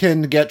 you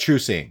can get True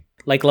Seeing.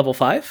 Like level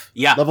 5?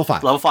 Yeah. Level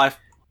 5. Level 5.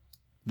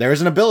 There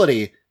is an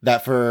ability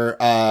that for,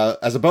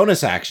 as a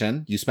bonus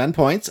action, you spend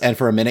points, and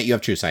for a minute you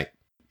have True Sight.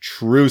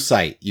 True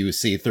Sight. You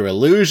see through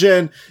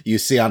illusion, you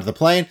see onto the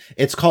plane.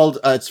 It's called,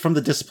 it's from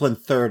the discipline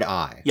Third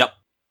Eye. Yep.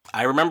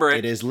 I remember it.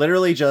 It is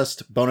literally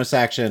just bonus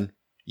action,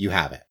 you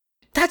have it.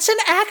 That's an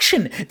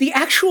action! The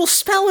actual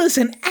spell is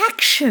an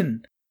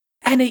action!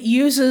 And it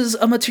uses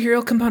a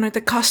material component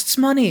that costs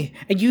money,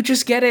 and you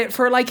just get it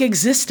for, like,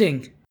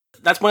 existing.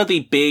 That's one of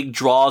the big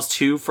draws,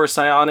 too, for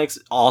Psionics,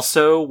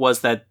 also, was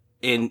that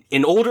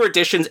in older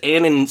editions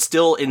and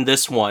still in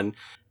this one,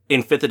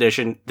 in 5th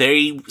edition,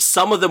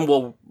 some of them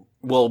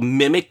will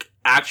mimic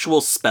actual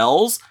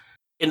spells.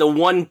 And the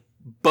one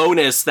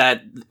bonus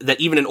that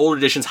even in older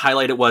editions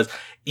highlighted was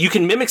you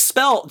can mimic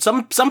some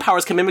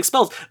powers can mimic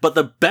spells, but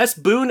the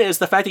best boon is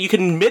the fact that you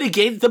can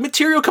mitigate the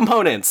material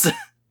components.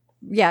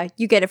 Yeah,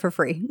 you get it for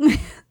free.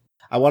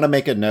 I want to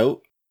make a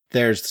note.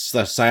 There's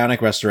the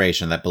Psionic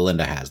Restoration that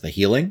Belinda has, the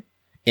healing.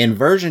 In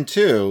version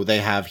 2, they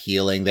have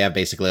healing. They have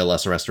basically a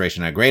lesser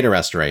restoration and a greater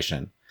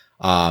restoration.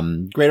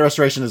 Greater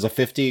restoration is a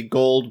 50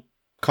 gold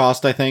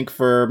cost, I think,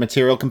 for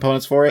material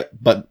components for it,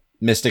 but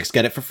Mystics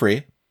get it for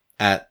free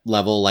at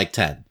level like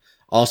 10.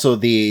 Also,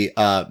 the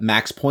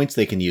max points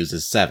they can use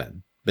is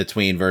 7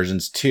 between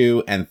versions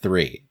 2 and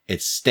 3.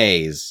 It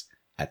stays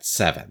at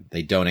 7.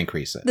 They don't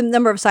increase it. The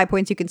number of psi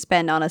points you can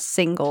spend on a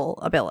single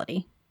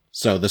ability.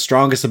 So the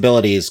strongest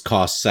abilities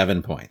cost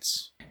 7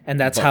 points. And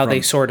that's how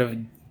they sort of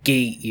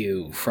gate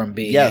you from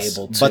being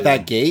able to... But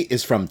that gate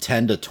is from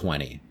 10 to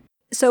 20.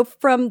 So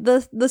from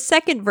the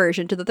second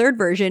version to the third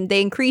version,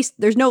 they increased...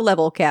 There's no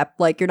level cap.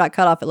 Like, you're not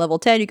cut off at level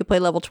 10. You can play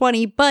level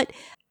 20, but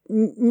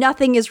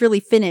nothing is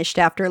really finished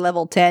after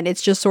level 10.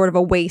 It's just sort of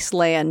a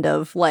wasteland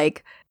of,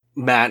 like...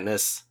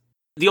 madness.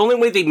 The only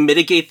way they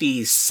mitigate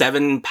the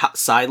 7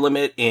 psi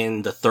limit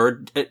in the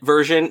third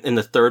version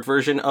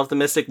of the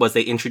Mystic, was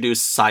they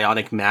introduced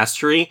Psionic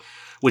Mastery,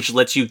 which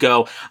lets you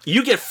go,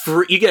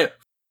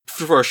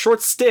 for a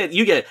short stint,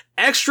 you get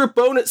extra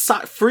bonus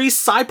free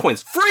psi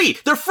points. Free!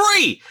 They're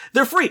free!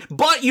 They're free!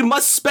 But you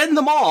must spend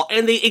them all,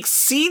 and they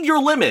exceed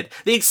your limit.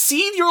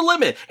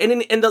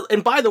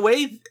 And by the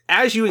way,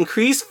 as you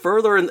increase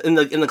further in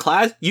the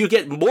class, you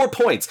get more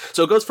points.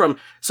 So it goes from,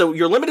 so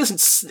your limit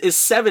is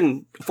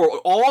 7 for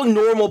all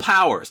normal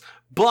powers.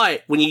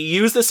 But when you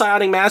use the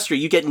Psionic Mastery,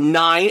 you get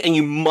 9, and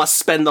you must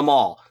spend them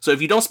all. So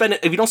if you don't spend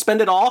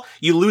it all,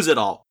 you lose it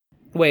all.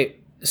 Wait.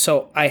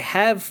 So I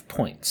have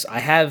points. I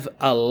have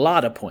a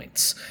lot of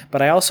points,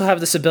 but I also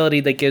have this ability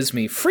that gives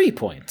me free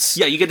points.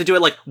 Yeah, you get to do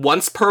it like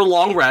once per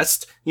long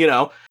rest, you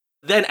know.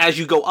 Then as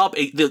you go up,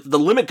 the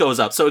limit goes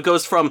up. So it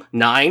goes from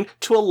 9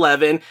 to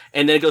 11,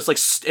 and then it goes like,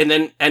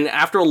 and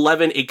after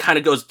 11, it kind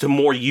of goes to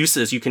more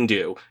uses you can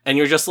do. And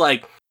you're just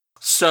like,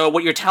 so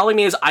what you're telling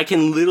me is I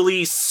can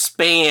literally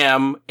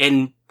spam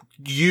and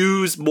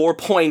use more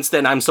points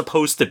than I'm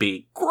supposed to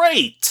be.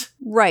 Great!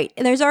 Right.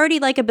 And there's already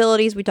like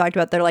abilities we talked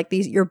about. They're like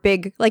these your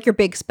big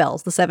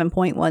spells, the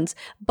 7-point ones.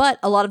 But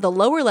a lot of the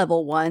lower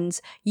level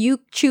ones,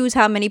 you choose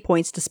how many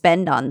points to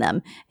spend on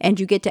them. And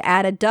you get to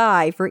add a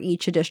die for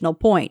each additional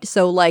point.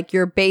 So like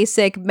your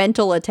basic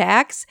mental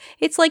attacks,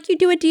 it's like you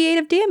do a D8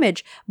 of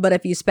damage. But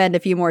if you spend a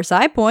few more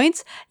side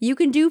points, you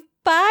can do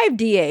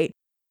 5d8.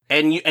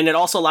 And it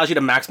also allows you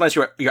to maximize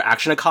your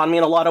action economy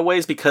in a lot of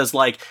ways, because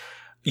like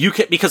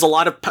because a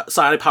lot of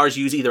psionic powers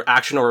use either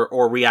action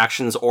or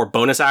reactions or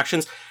bonus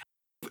actions.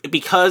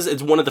 Because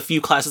it's one of the few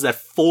classes that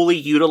fully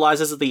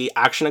utilizes the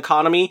action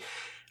economy,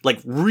 like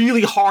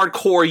really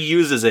hardcore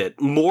uses it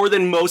more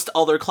than most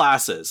other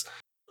classes.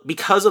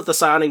 Because of the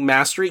psionic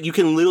mastery, you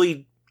can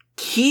literally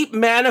keep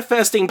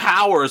manifesting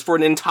powers for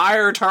an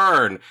entire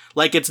turn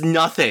like it's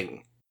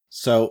nothing.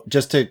 So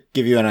just to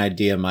give you an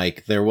idea,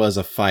 Mike, there was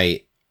a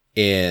fight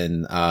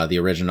in the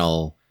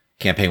original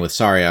campaign with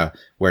Saria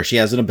where she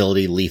has an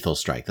ability, Lethal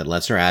Strike, that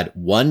lets her add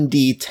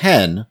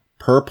 1d10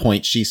 per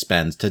point she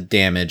spends to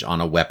damage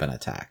on a weapon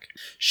attack.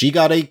 She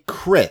got a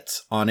crit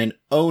on an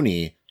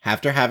Oni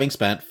after having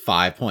spent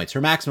 5 points,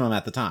 her maximum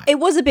at the time. It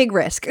was a big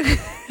risk.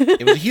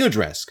 It was a huge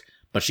risk,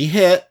 but she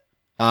hit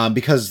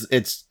because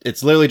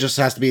it's literally just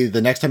has to be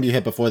the next time you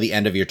hit before the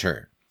end of your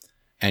turn.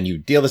 And you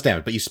deal this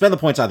damage, but you spend the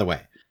points either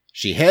way.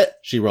 She hit,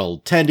 she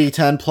rolled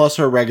 10d10 plus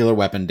her regular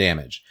weapon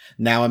damage.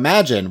 Now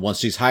imagine, once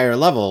she's higher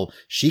level,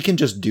 she can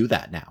just do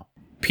that now.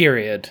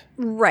 Period.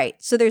 Right.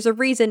 So there's a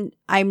reason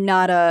I'm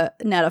not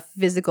a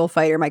physical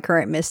fighter, my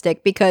current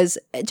mystic, because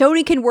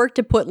Tony can work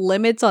to put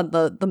limits on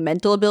the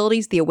mental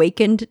abilities, the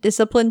awakened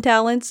discipline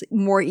talents,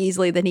 more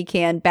easily than he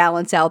can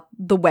balance out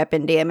the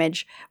weapon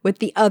damage with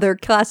the other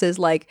classes,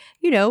 like,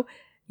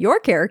 your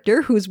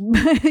character, who's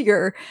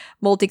you're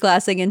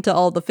multi-classing into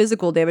all the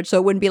physical damage. So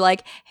it wouldn't be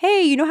like,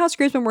 hey, you know how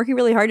Scrib's been working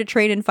really hard to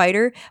train in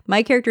fighter?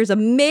 My character is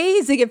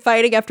amazing at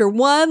fighting after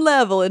one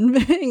level.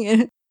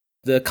 And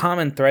the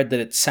common thread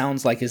that it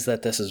sounds like is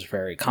that this is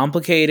very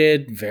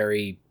complicated,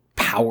 very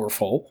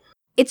powerful.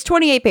 It's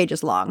 28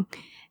 pages long.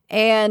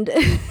 And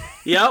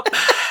yep.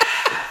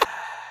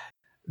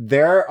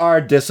 There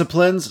are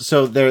disciplines,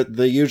 so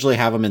they usually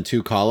have them in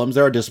 2 columns.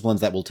 There are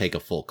disciplines that will take a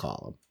full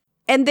column.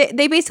 And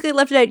they basically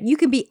left it out. You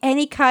can be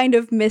any kind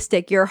of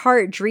mystic your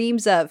heart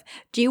dreams of.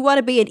 Do you want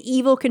to be an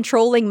evil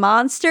controlling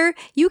monster?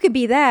 You could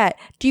be that.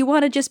 Do you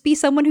want to just be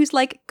someone who's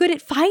like good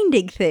at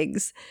finding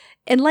things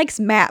and likes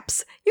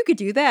maps? You could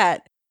do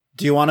that.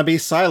 Do you want to be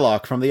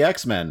Psylocke from the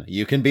X-Men?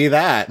 You can be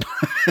that.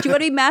 Do you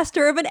want to be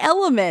master of an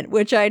element,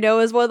 which I know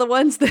is one of the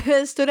ones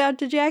that stood out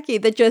to Jackie,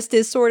 that just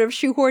is sort of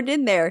shoehorned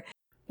in there.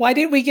 Why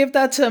didn't we give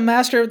that to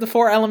Master of the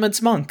 4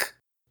 Elements Monk?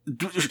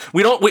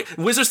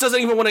 Wizards doesn't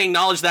even want to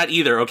acknowledge that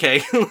either,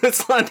 okay?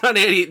 It's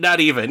not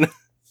even.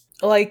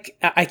 Like,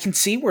 I can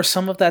see where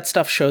some of that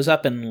stuff shows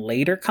up in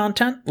later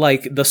content.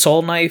 Like, the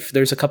Soul Knife,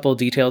 there's a couple of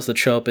details that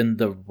show up in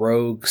the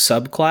Rogue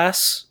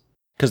subclass.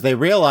 Because they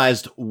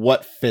realized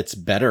what fits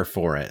better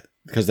for it.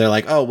 Because they're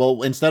like, oh,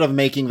 well, instead of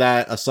making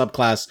that a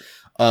subclass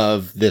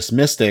of this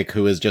mystic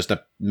who is just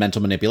a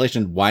mental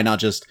manipulation, why not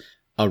just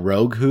a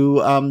rogue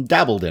who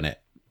dabbled in it?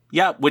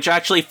 Yeah, which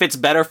actually fits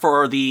better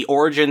for the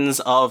origins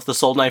of the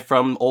Soul Knife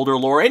from older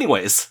lore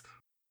anyways.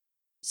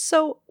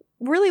 So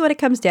really what it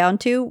comes down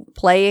to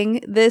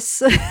playing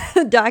this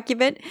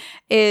document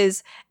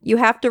is you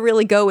have to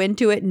really go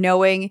into it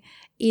knowing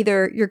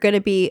either you're going to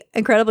be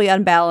incredibly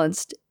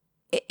unbalanced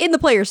in the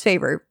player's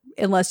favor,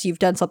 unless you've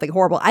done something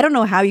horrible. I don't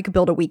know how you could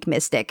build a weak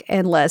mystic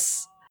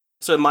unless...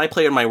 So my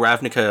player in my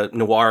Ravnica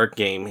Noir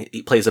game,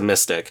 he plays a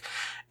mystic.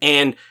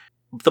 And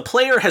the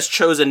player has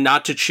chosen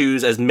not to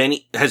choose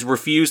has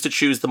refused to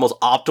choose the most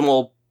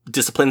optimal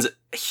disciplines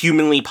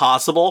humanly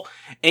possible.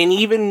 And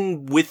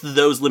even with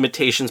those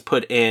limitations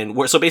put in,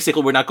 so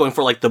basically we're not going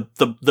for like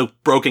the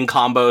broken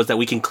combos that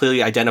we can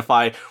clearly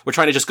identify. We're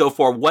trying to just go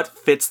for what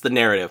fits the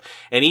narrative.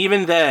 And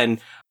even then,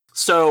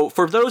 so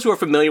for those who are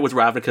familiar with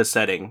Ravnica's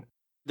setting,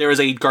 there is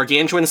a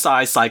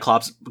gargantuan-sized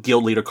Cyclops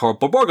guild leader called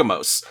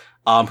Borborgamos,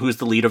 who's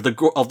the leader of the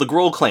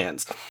Gruul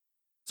clans.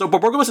 So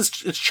Borborgamos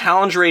is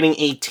challenge rating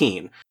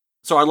 18.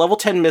 So our level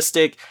 10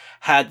 Mystic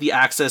had the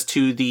access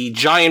to the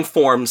giant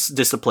forms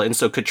discipline,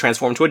 so could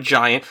transform into a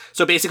giant.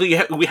 So basically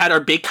we had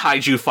our big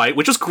kaiju fight,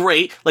 which was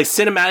great. Like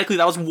cinematically,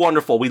 that was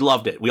wonderful. We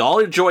loved it. We all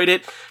enjoyed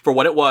it for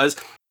what it was.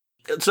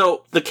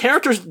 So the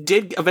characters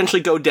did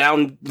eventually go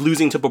down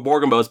losing to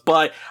Borborgamos,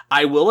 but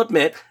I will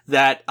admit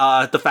that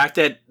the fact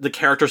that the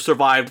character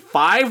survived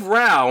 5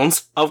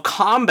 rounds of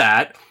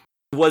combat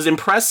was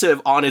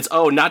impressive on its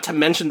own, not to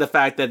mention the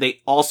fact that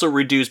they also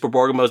reduced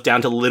Borborgamos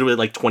down to literally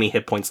like 20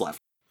 hit points left.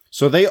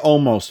 So they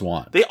almost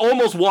won. They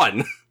almost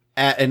won.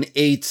 At an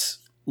 8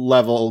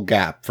 level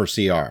gap for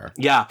CR.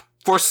 Yeah.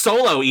 For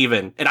solo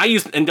even. And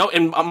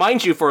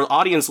mind you, for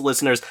audience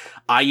listeners,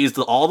 I used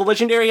all the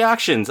legendary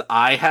actions.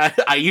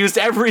 I used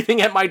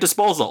everything at my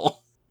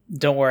disposal.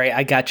 Don't worry,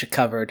 I got you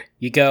covered.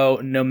 You go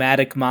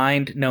nomadic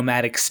mind,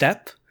 nomadic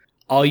step.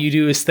 All you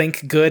do is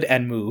think good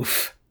and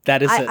move.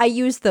 That is it. I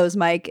used those,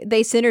 Mike.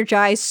 They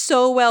synergize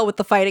so well with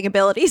the fighting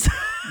abilities.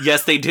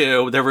 Yes, they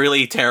do. They're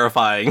really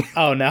terrifying.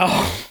 Oh,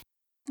 no.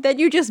 Then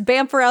you just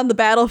bamf around the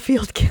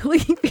battlefield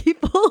killing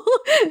people.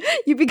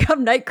 You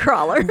become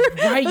Nightcrawler.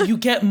 Right, you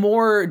get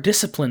more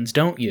disciplines,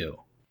 don't you?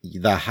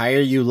 The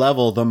higher you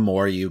level, the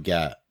more you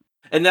get.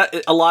 And that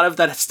a lot of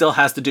that still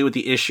has to do with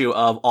the issue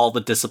of all the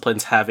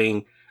disciplines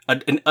having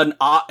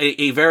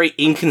a very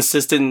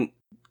inconsistent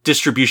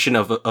distribution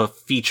of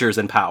features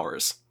and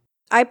powers.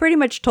 I pretty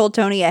much told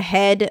Tony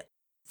ahead,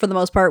 for the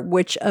most part,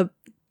 which of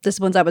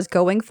disciplines I was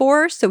going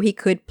for, so he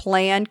could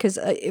plan, because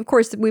of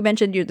course we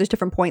mentioned there's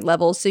different point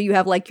levels, so you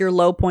have like your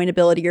low point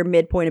ability, your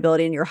mid point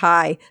ability, and your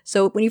high.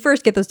 So when you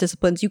first get those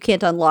disciplines, you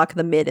can't unlock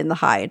the mid and the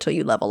high until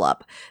you level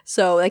up.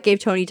 So that gave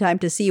Tony time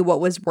to see what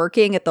was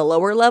working at the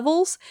lower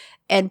levels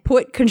and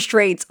put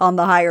constraints on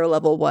the higher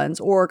level ones,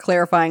 or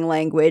clarifying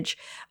language,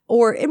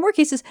 or in more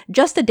cases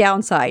just a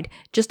downside,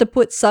 just to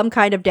put some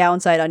kind of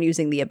downside on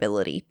using the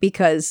ability,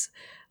 because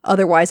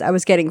otherwise I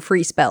was getting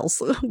free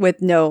spells with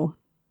no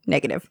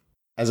negative.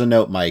 As a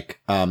note, Mike,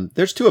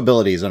 there's 2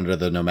 abilities under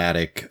the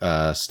nomadic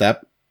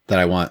step that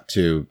I want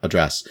to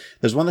address.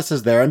 There's one that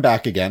says there and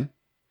back again,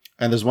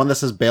 and there's one that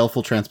says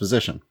baleful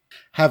transposition.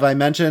 Have I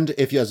mentioned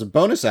if you, as a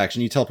bonus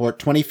action, you teleport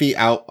 20 feet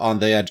out on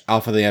the edge,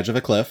 off of the edge of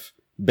a cliff,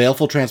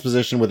 baleful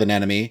transposition with an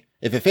enemy.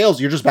 If it fails,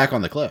 you're just back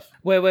on the cliff.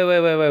 Wait.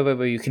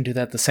 You can do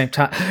that at the same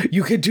time?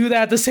 You can do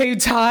that at the same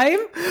time?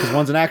 Because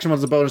one's an action,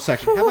 one's a bonus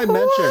action. Have I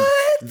mentioned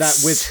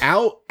that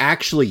without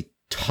actually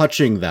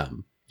touching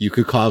them, you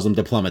could cause them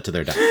to plummet to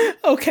their death?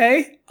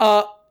 Okay.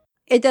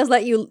 It does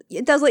let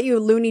you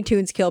Looney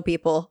Tunes kill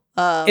people.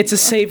 It's a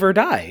save or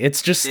die.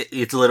 It's just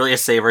it's literally a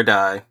save or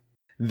die.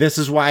 This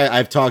is why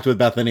I've talked with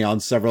Bethany on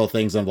several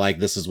things. I'm like,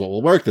 this is what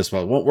will work, this is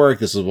what won't work,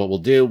 this is what we'll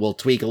do. We'll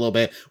tweak a little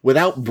bit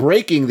without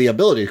breaking the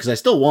ability, because I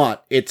still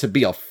want it to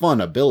be a fun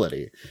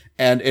ability.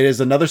 And it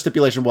is another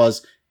stipulation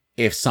was,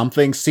 if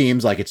something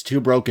seems like it's too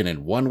broken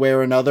in one way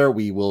or another,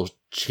 we will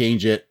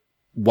change it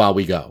while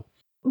we go.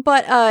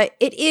 But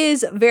it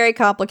is very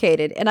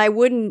complicated, and I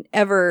wouldn't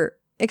ever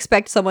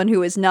expect someone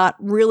who is not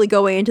really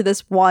going into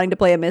this wanting to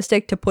play a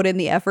mystic to put in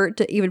the effort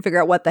to even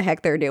figure out what the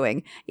heck they're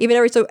doing. Even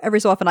every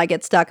so often I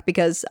get stuck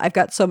because I've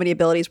got so many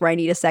abilities where I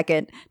need a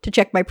second to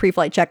check my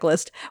pre-flight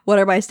checklist. What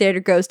are my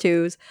standard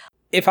goes-tos?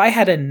 If I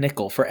had a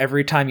nickel for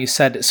every time you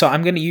said, so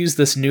I'm going to use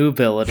this new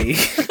ability.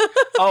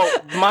 Oh,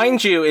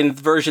 mind you, in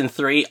version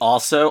 3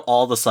 also,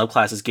 all the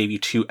subclasses gave you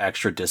 2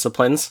 extra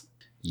disciplines.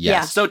 Yes.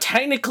 Yeah. So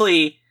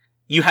technically,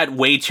 you had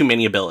way too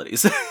many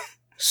abilities.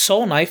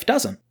 Soul Knife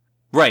doesn't.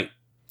 Right.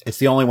 It's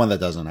the only one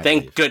that doesn't, I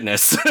Thank believe.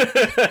 goodness.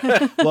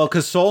 Well,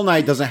 because Soul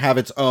Knight doesn't have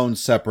its own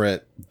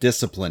separate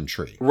discipline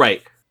tree.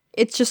 Right.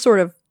 It's just sort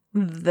of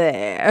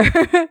there.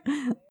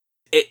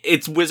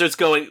 It's Wizards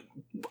going,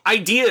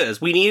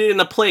 ideas, we need it in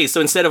a place, so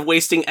instead of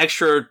wasting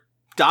extra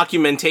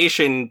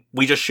documentation,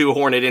 we just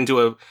shoehorn it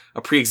into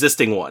a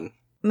pre-existing one.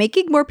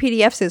 Making more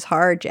PDFs is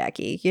hard,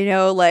 Jackie. You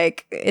know,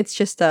 like, it's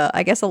just,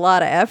 I guess, a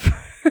lot of effort.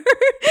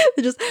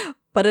 Just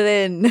put it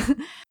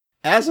in.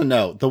 As a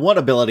note, the one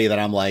ability that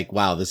I'm like,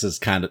 wow, this is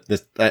kind of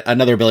this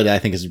another ability that I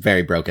think is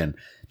very broken.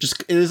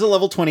 Just it is a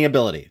level 20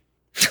 ability.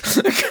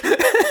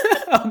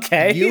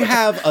 Okay. You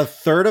have a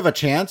third of a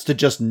chance to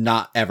just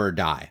not ever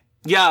die.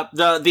 Yeah,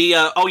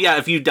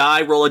 if you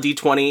die, roll a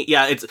d20.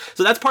 Yeah,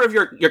 so that's part of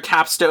your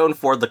capstone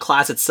for the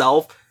class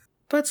itself.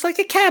 But it's like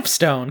a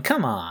capstone.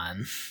 Come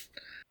on.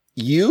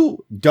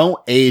 You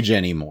don't age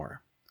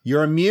anymore.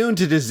 You're immune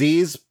to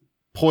disease,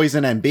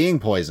 poison, and being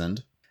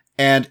poisoned.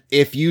 And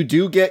if you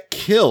do get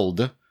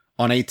killed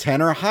on a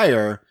 10 or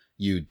higher,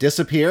 you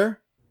disappear.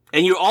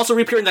 And you also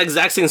reappear in that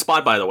exact same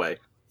spot, by the way.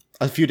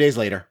 A few days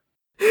later.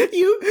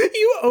 You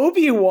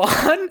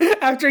Obi-Wan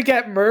after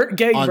getting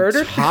murdered?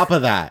 On top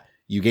of that,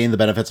 you gain the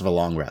benefits of a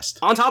long rest.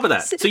 On top of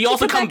that. So you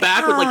also come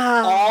back with like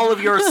all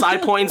of your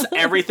side points,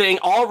 everything,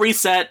 all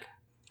reset.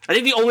 I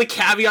think the only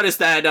caveat is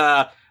that,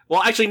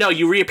 well, actually, no,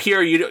 you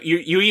reappear,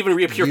 you even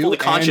reappear fully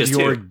conscious, and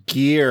your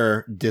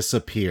gear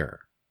disappear.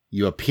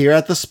 You appear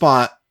at the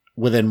spot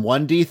within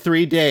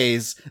 1d3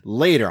 days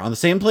later on the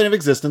same plane of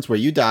existence where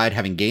you died,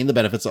 having gained the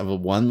benefits of a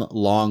one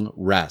long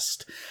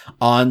rest.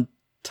 On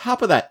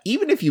top of that,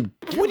 even if you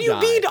What do you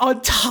mean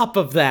on top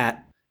of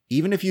that?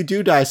 Even if you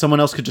do die, someone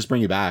else could just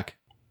bring you back.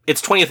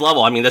 It's 20th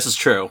level. I mean, this is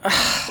true.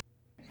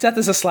 Death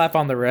is a slap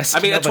on the wrist.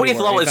 I mean, at 20th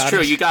level, it's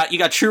true. It. You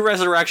got True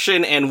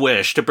Resurrection and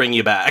Wish to bring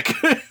you back.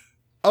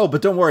 Oh,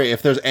 but don't worry.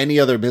 If there's any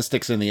other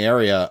mystics in the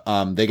area,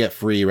 they get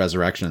free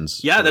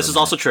resurrections. Yeah, this is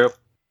also true.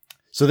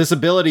 So this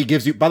ability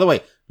gives you, by the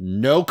way,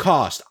 no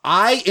cost.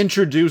 I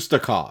introduced a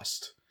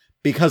cost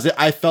because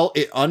I felt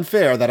it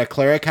unfair that a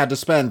cleric had to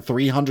spend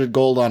 300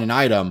 gold on an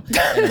item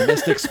and a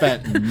mystic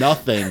spent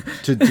nothing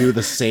to do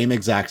the same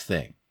exact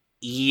thing.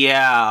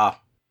 Yeah.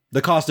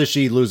 The cost is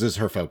she loses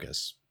her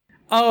focus.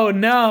 Oh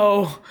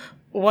no.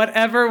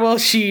 Whatever will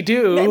she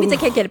do? That means I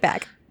can't get it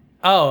back.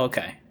 Oh,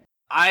 okay.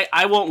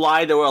 I won't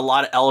lie, there were a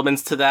lot of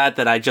elements to that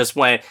I just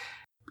went,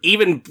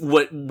 even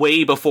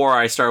way before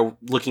I started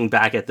looking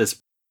back at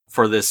this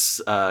for this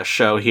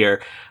show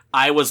here,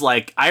 I was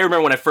like, I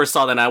remember when I first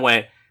saw that, and I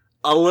went,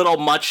 a little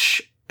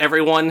much,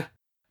 everyone.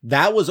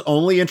 That was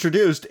only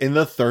introduced in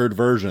the third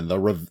version,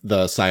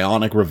 the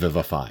Psionic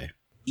Revivify.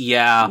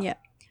 Yeah.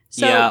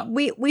 So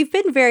we've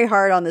been very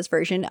hard on this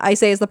version. I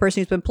say as the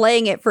person who's been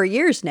playing it for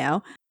years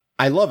now.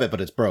 I love it, but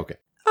it's broken.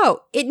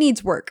 Oh, it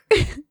needs work.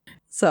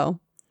 So,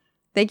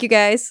 thank you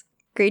guys.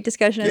 Great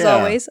discussion as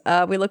always.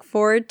 We look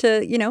forward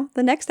to,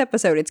 the next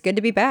episode. It's good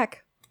to be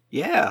back.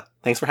 Yeah.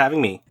 Thanks for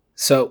having me.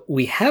 So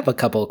we have a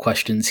couple of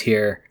questions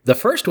here. The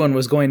first one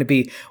was going to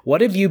be,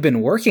 what have you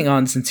been working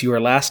on since you were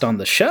last on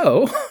the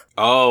show?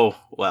 Oh,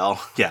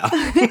 well, yeah.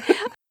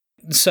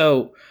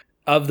 So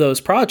of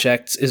those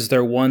projects, is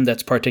there one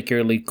that's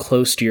particularly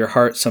close to your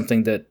heart,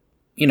 something that,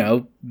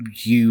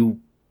 you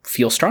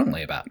feel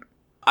strongly about?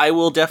 I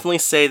will definitely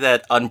say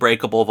that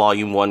Unbreakable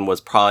Volume 1 was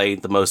probably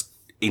the most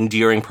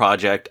endearing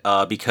project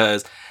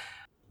because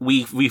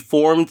we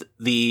formed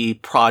the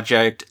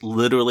project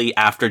literally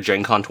after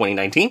Gen Con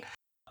 2019.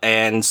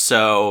 And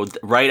so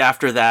right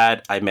after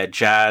that, I met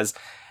Jazz,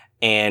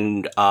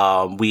 and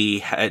we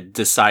had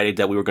decided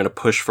that we were going to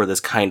push for this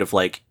kind of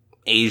like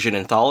Asian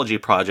anthology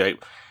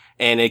project.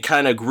 And it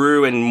kind of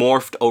grew and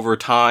morphed over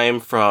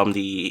time from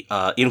the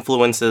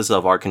influences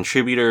of our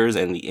contributors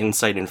and the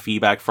insight and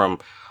feedback from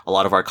a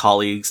lot of our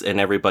colleagues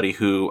and everybody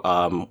who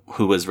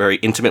was very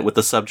intimate with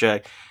the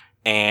subject.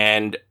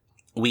 And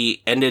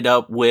we ended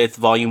up with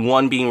Volume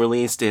 1 being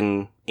released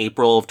in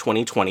April of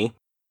 2020.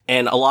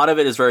 And a lot of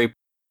it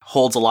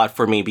holds a lot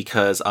for me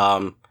because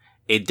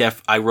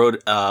I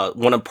wrote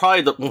one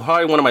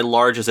of my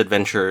largest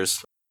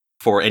adventures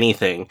for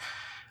anything.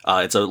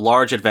 It's a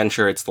large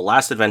adventure. It's the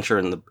last adventure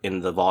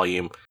in the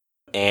volume,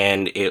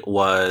 and it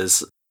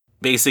was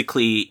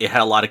basically it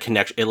had a lot of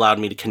connection. It allowed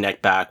me to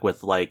connect back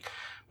with like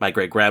my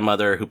great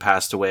grandmother who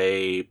passed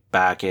away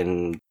back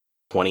in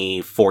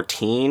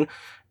 2014,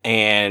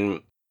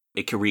 and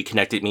it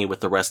reconnected me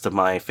with the rest of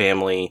my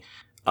family.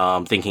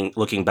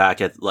 Looking back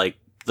at like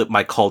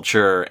my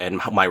culture and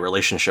my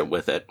relationship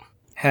with it.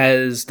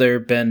 Has there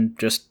been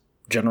just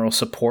general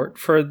support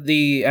for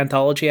the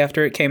anthology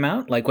after it came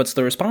out? Like, what's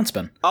the response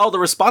been? Oh, the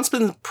response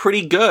been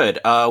pretty good.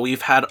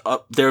 We've had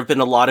there have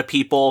been a lot of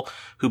people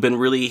who've been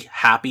really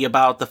happy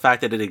about the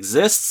fact that it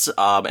exists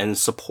and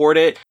support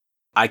it.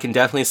 I can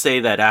definitely say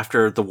that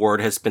after the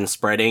word has been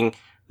spreading,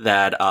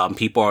 that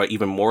people are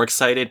even more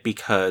excited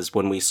because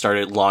when we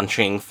started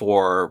launching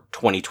for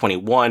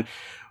 2021,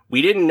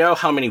 we didn't know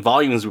how many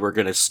volumes we were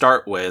going to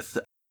start with.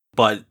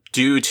 But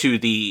due to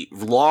the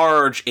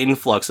large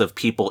influx of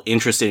people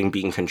interested in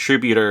being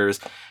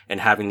contributors and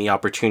having the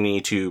opportunity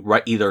to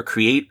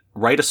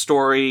write a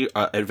story,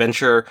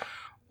 adventure,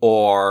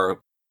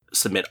 or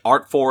submit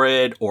art for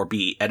it, or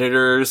be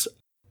editors,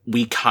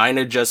 we kind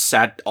of just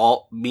sat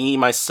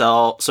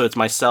myself, so it's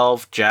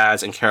myself,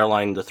 Jazz, and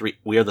Caroline,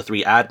 we are the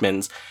three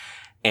admins,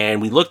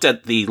 and we looked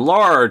at the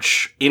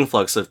large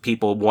influx of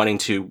people wanting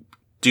to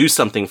do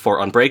something for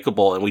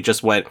Unbreakable, and we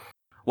just went,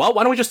 well,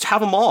 why don't we just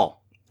have them all?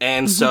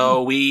 And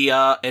so we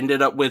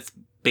ended up with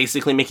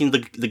basically making the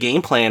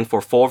game plan for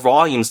 4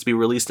 volumes to be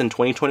released in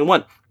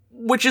 2021,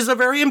 which is a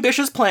very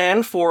ambitious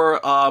plan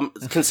for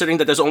considering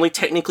that there's only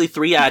technically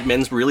 3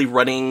 admins really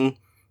running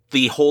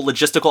the whole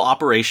logistical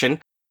operation.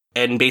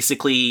 And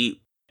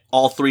basically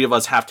all 3 of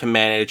us have to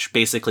manage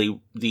basically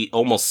the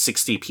almost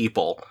 60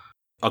 people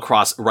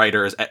across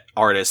writers,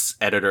 artists,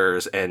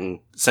 editors, and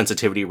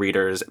sensitivity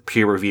readers,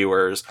 peer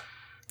reviewers,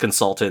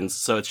 consultants.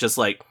 So it's just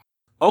like,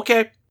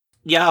 okay,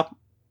 yeah,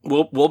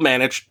 we'll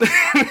manage.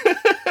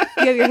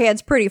 You have your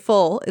hands pretty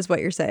full, is what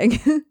you're saying.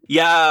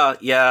 Yeah.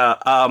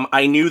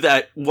 I knew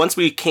that once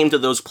we came to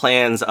those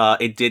plans,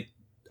 it did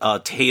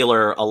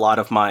tailor a lot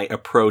of my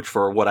approach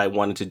for what I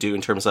wanted to do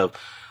in terms of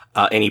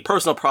any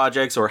personal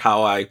projects or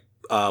how I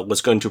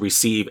was going to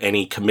receive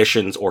any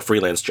commissions or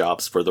freelance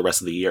jobs for the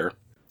rest of the year.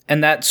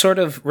 And that sort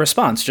of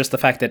response, just the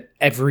fact that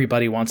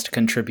everybody wants to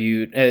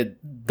contribute,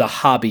 the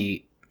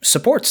hobby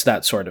supports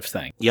that sort of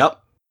thing. Yep.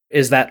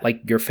 Is that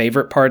like your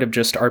favorite part of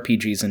just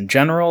RPGs in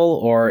general,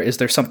 or is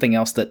there something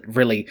else that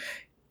really,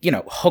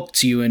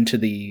 hooks you into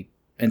the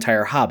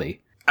entire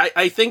hobby?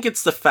 I think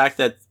it's the fact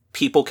that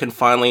people can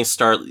finally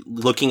start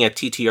looking at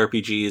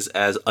TTRPGs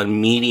as a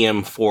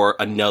medium for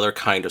another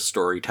kind of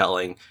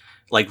storytelling.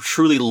 Like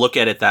truly look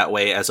at it that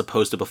way as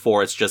opposed to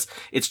before it's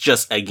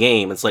just a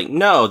game. It's like,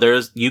 no,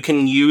 you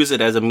can use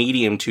it as a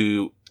medium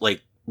to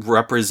like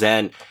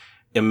represent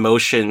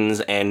emotions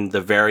and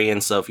the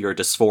variance of your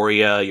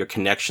dysphoria, your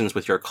connections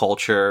with your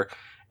culture,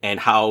 and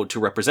how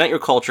to represent your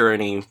culture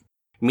in a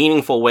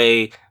meaningful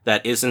way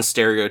that isn't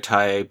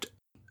stereotyped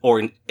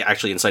or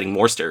actually inciting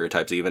more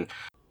stereotypes even.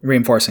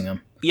 Reinforcing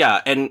them.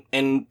 Yeah,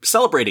 and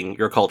celebrating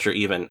your culture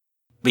even.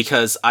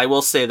 Because I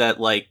will say that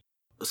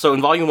so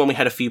in Volume 1 we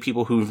had a few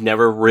people who've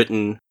never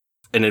written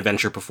an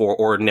adventure before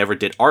or never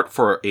did art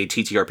for a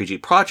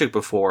TTRPG project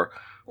before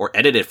or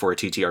edited for a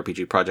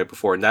TTRPG project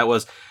before, and that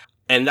was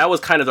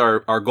kind of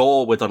our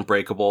goal with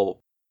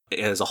Unbreakable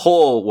as a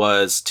whole,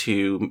 was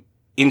to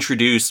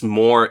introduce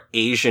more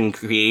Asian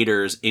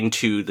creators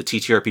into the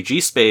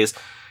TTRPG space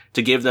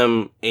to give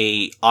them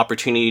a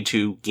opportunity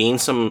to gain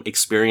some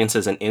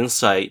experiences and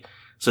insight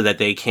so that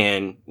they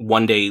can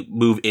one day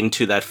move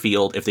into that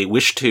field if they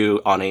wish to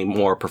on a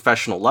more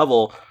professional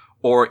level,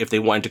 or if they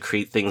wanted to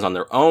create things on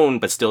their own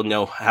but still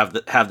have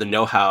the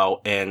know-how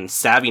and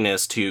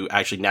savviness to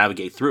actually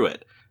navigate through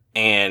it.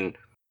 And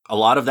a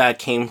lot of that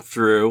came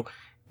through,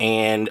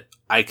 and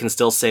I can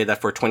still say that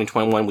for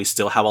 2021, we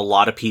still have a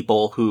lot of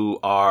people who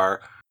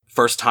are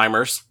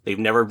first-timers. They've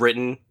never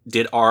written,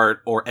 did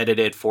art, or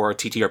edited for a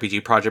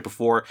TTRPG project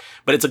before,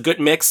 but it's a good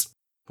mix.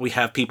 We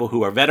have people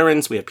who are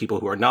veterans, we have people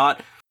who are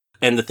not.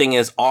 And the thing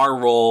is, our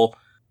role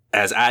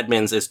as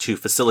admins is to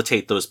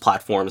facilitate those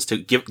platforms,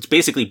 to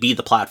basically be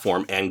the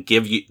platform and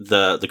give you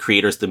the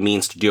creators the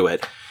means to do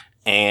it.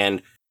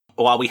 And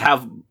while we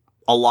have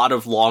a lot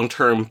of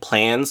long-term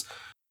plans,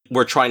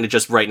 we're trying to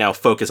just right now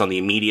focus on the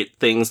immediate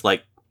things,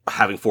 like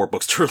having 4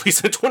 books to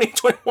release in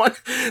 2021.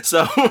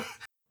 So,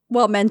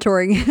 well,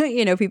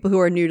 mentoring, people who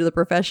are new to the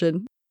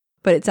profession.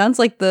 But it sounds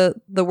like the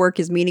work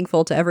is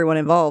meaningful to everyone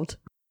involved.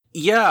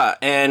 Yeah,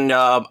 and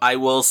I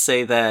will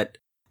say that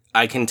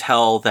I can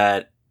tell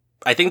that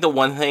I think the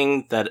one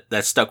thing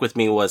that stuck with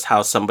me was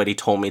how somebody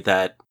told me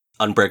that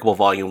Unbreakable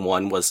Volume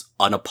 1 was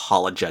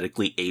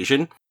unapologetically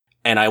Asian.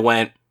 And I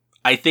went,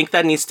 I think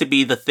that needs to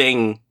be the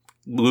thing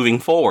moving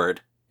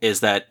forward, is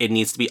that it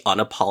needs to be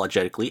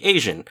unapologetically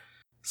Asian.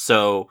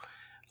 So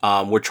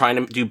we're trying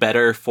to do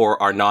better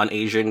for our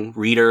non-Asian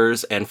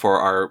readers and for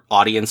our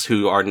audience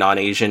who are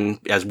non-Asian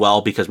as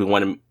well, because we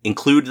want to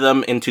include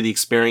them into the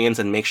experience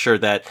and make sure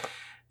that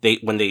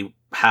when they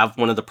have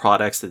one of the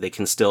products, that they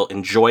can still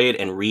enjoy it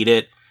and read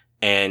it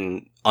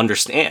and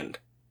understand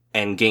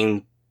and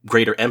gain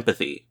greater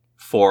empathy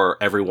for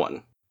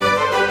everyone.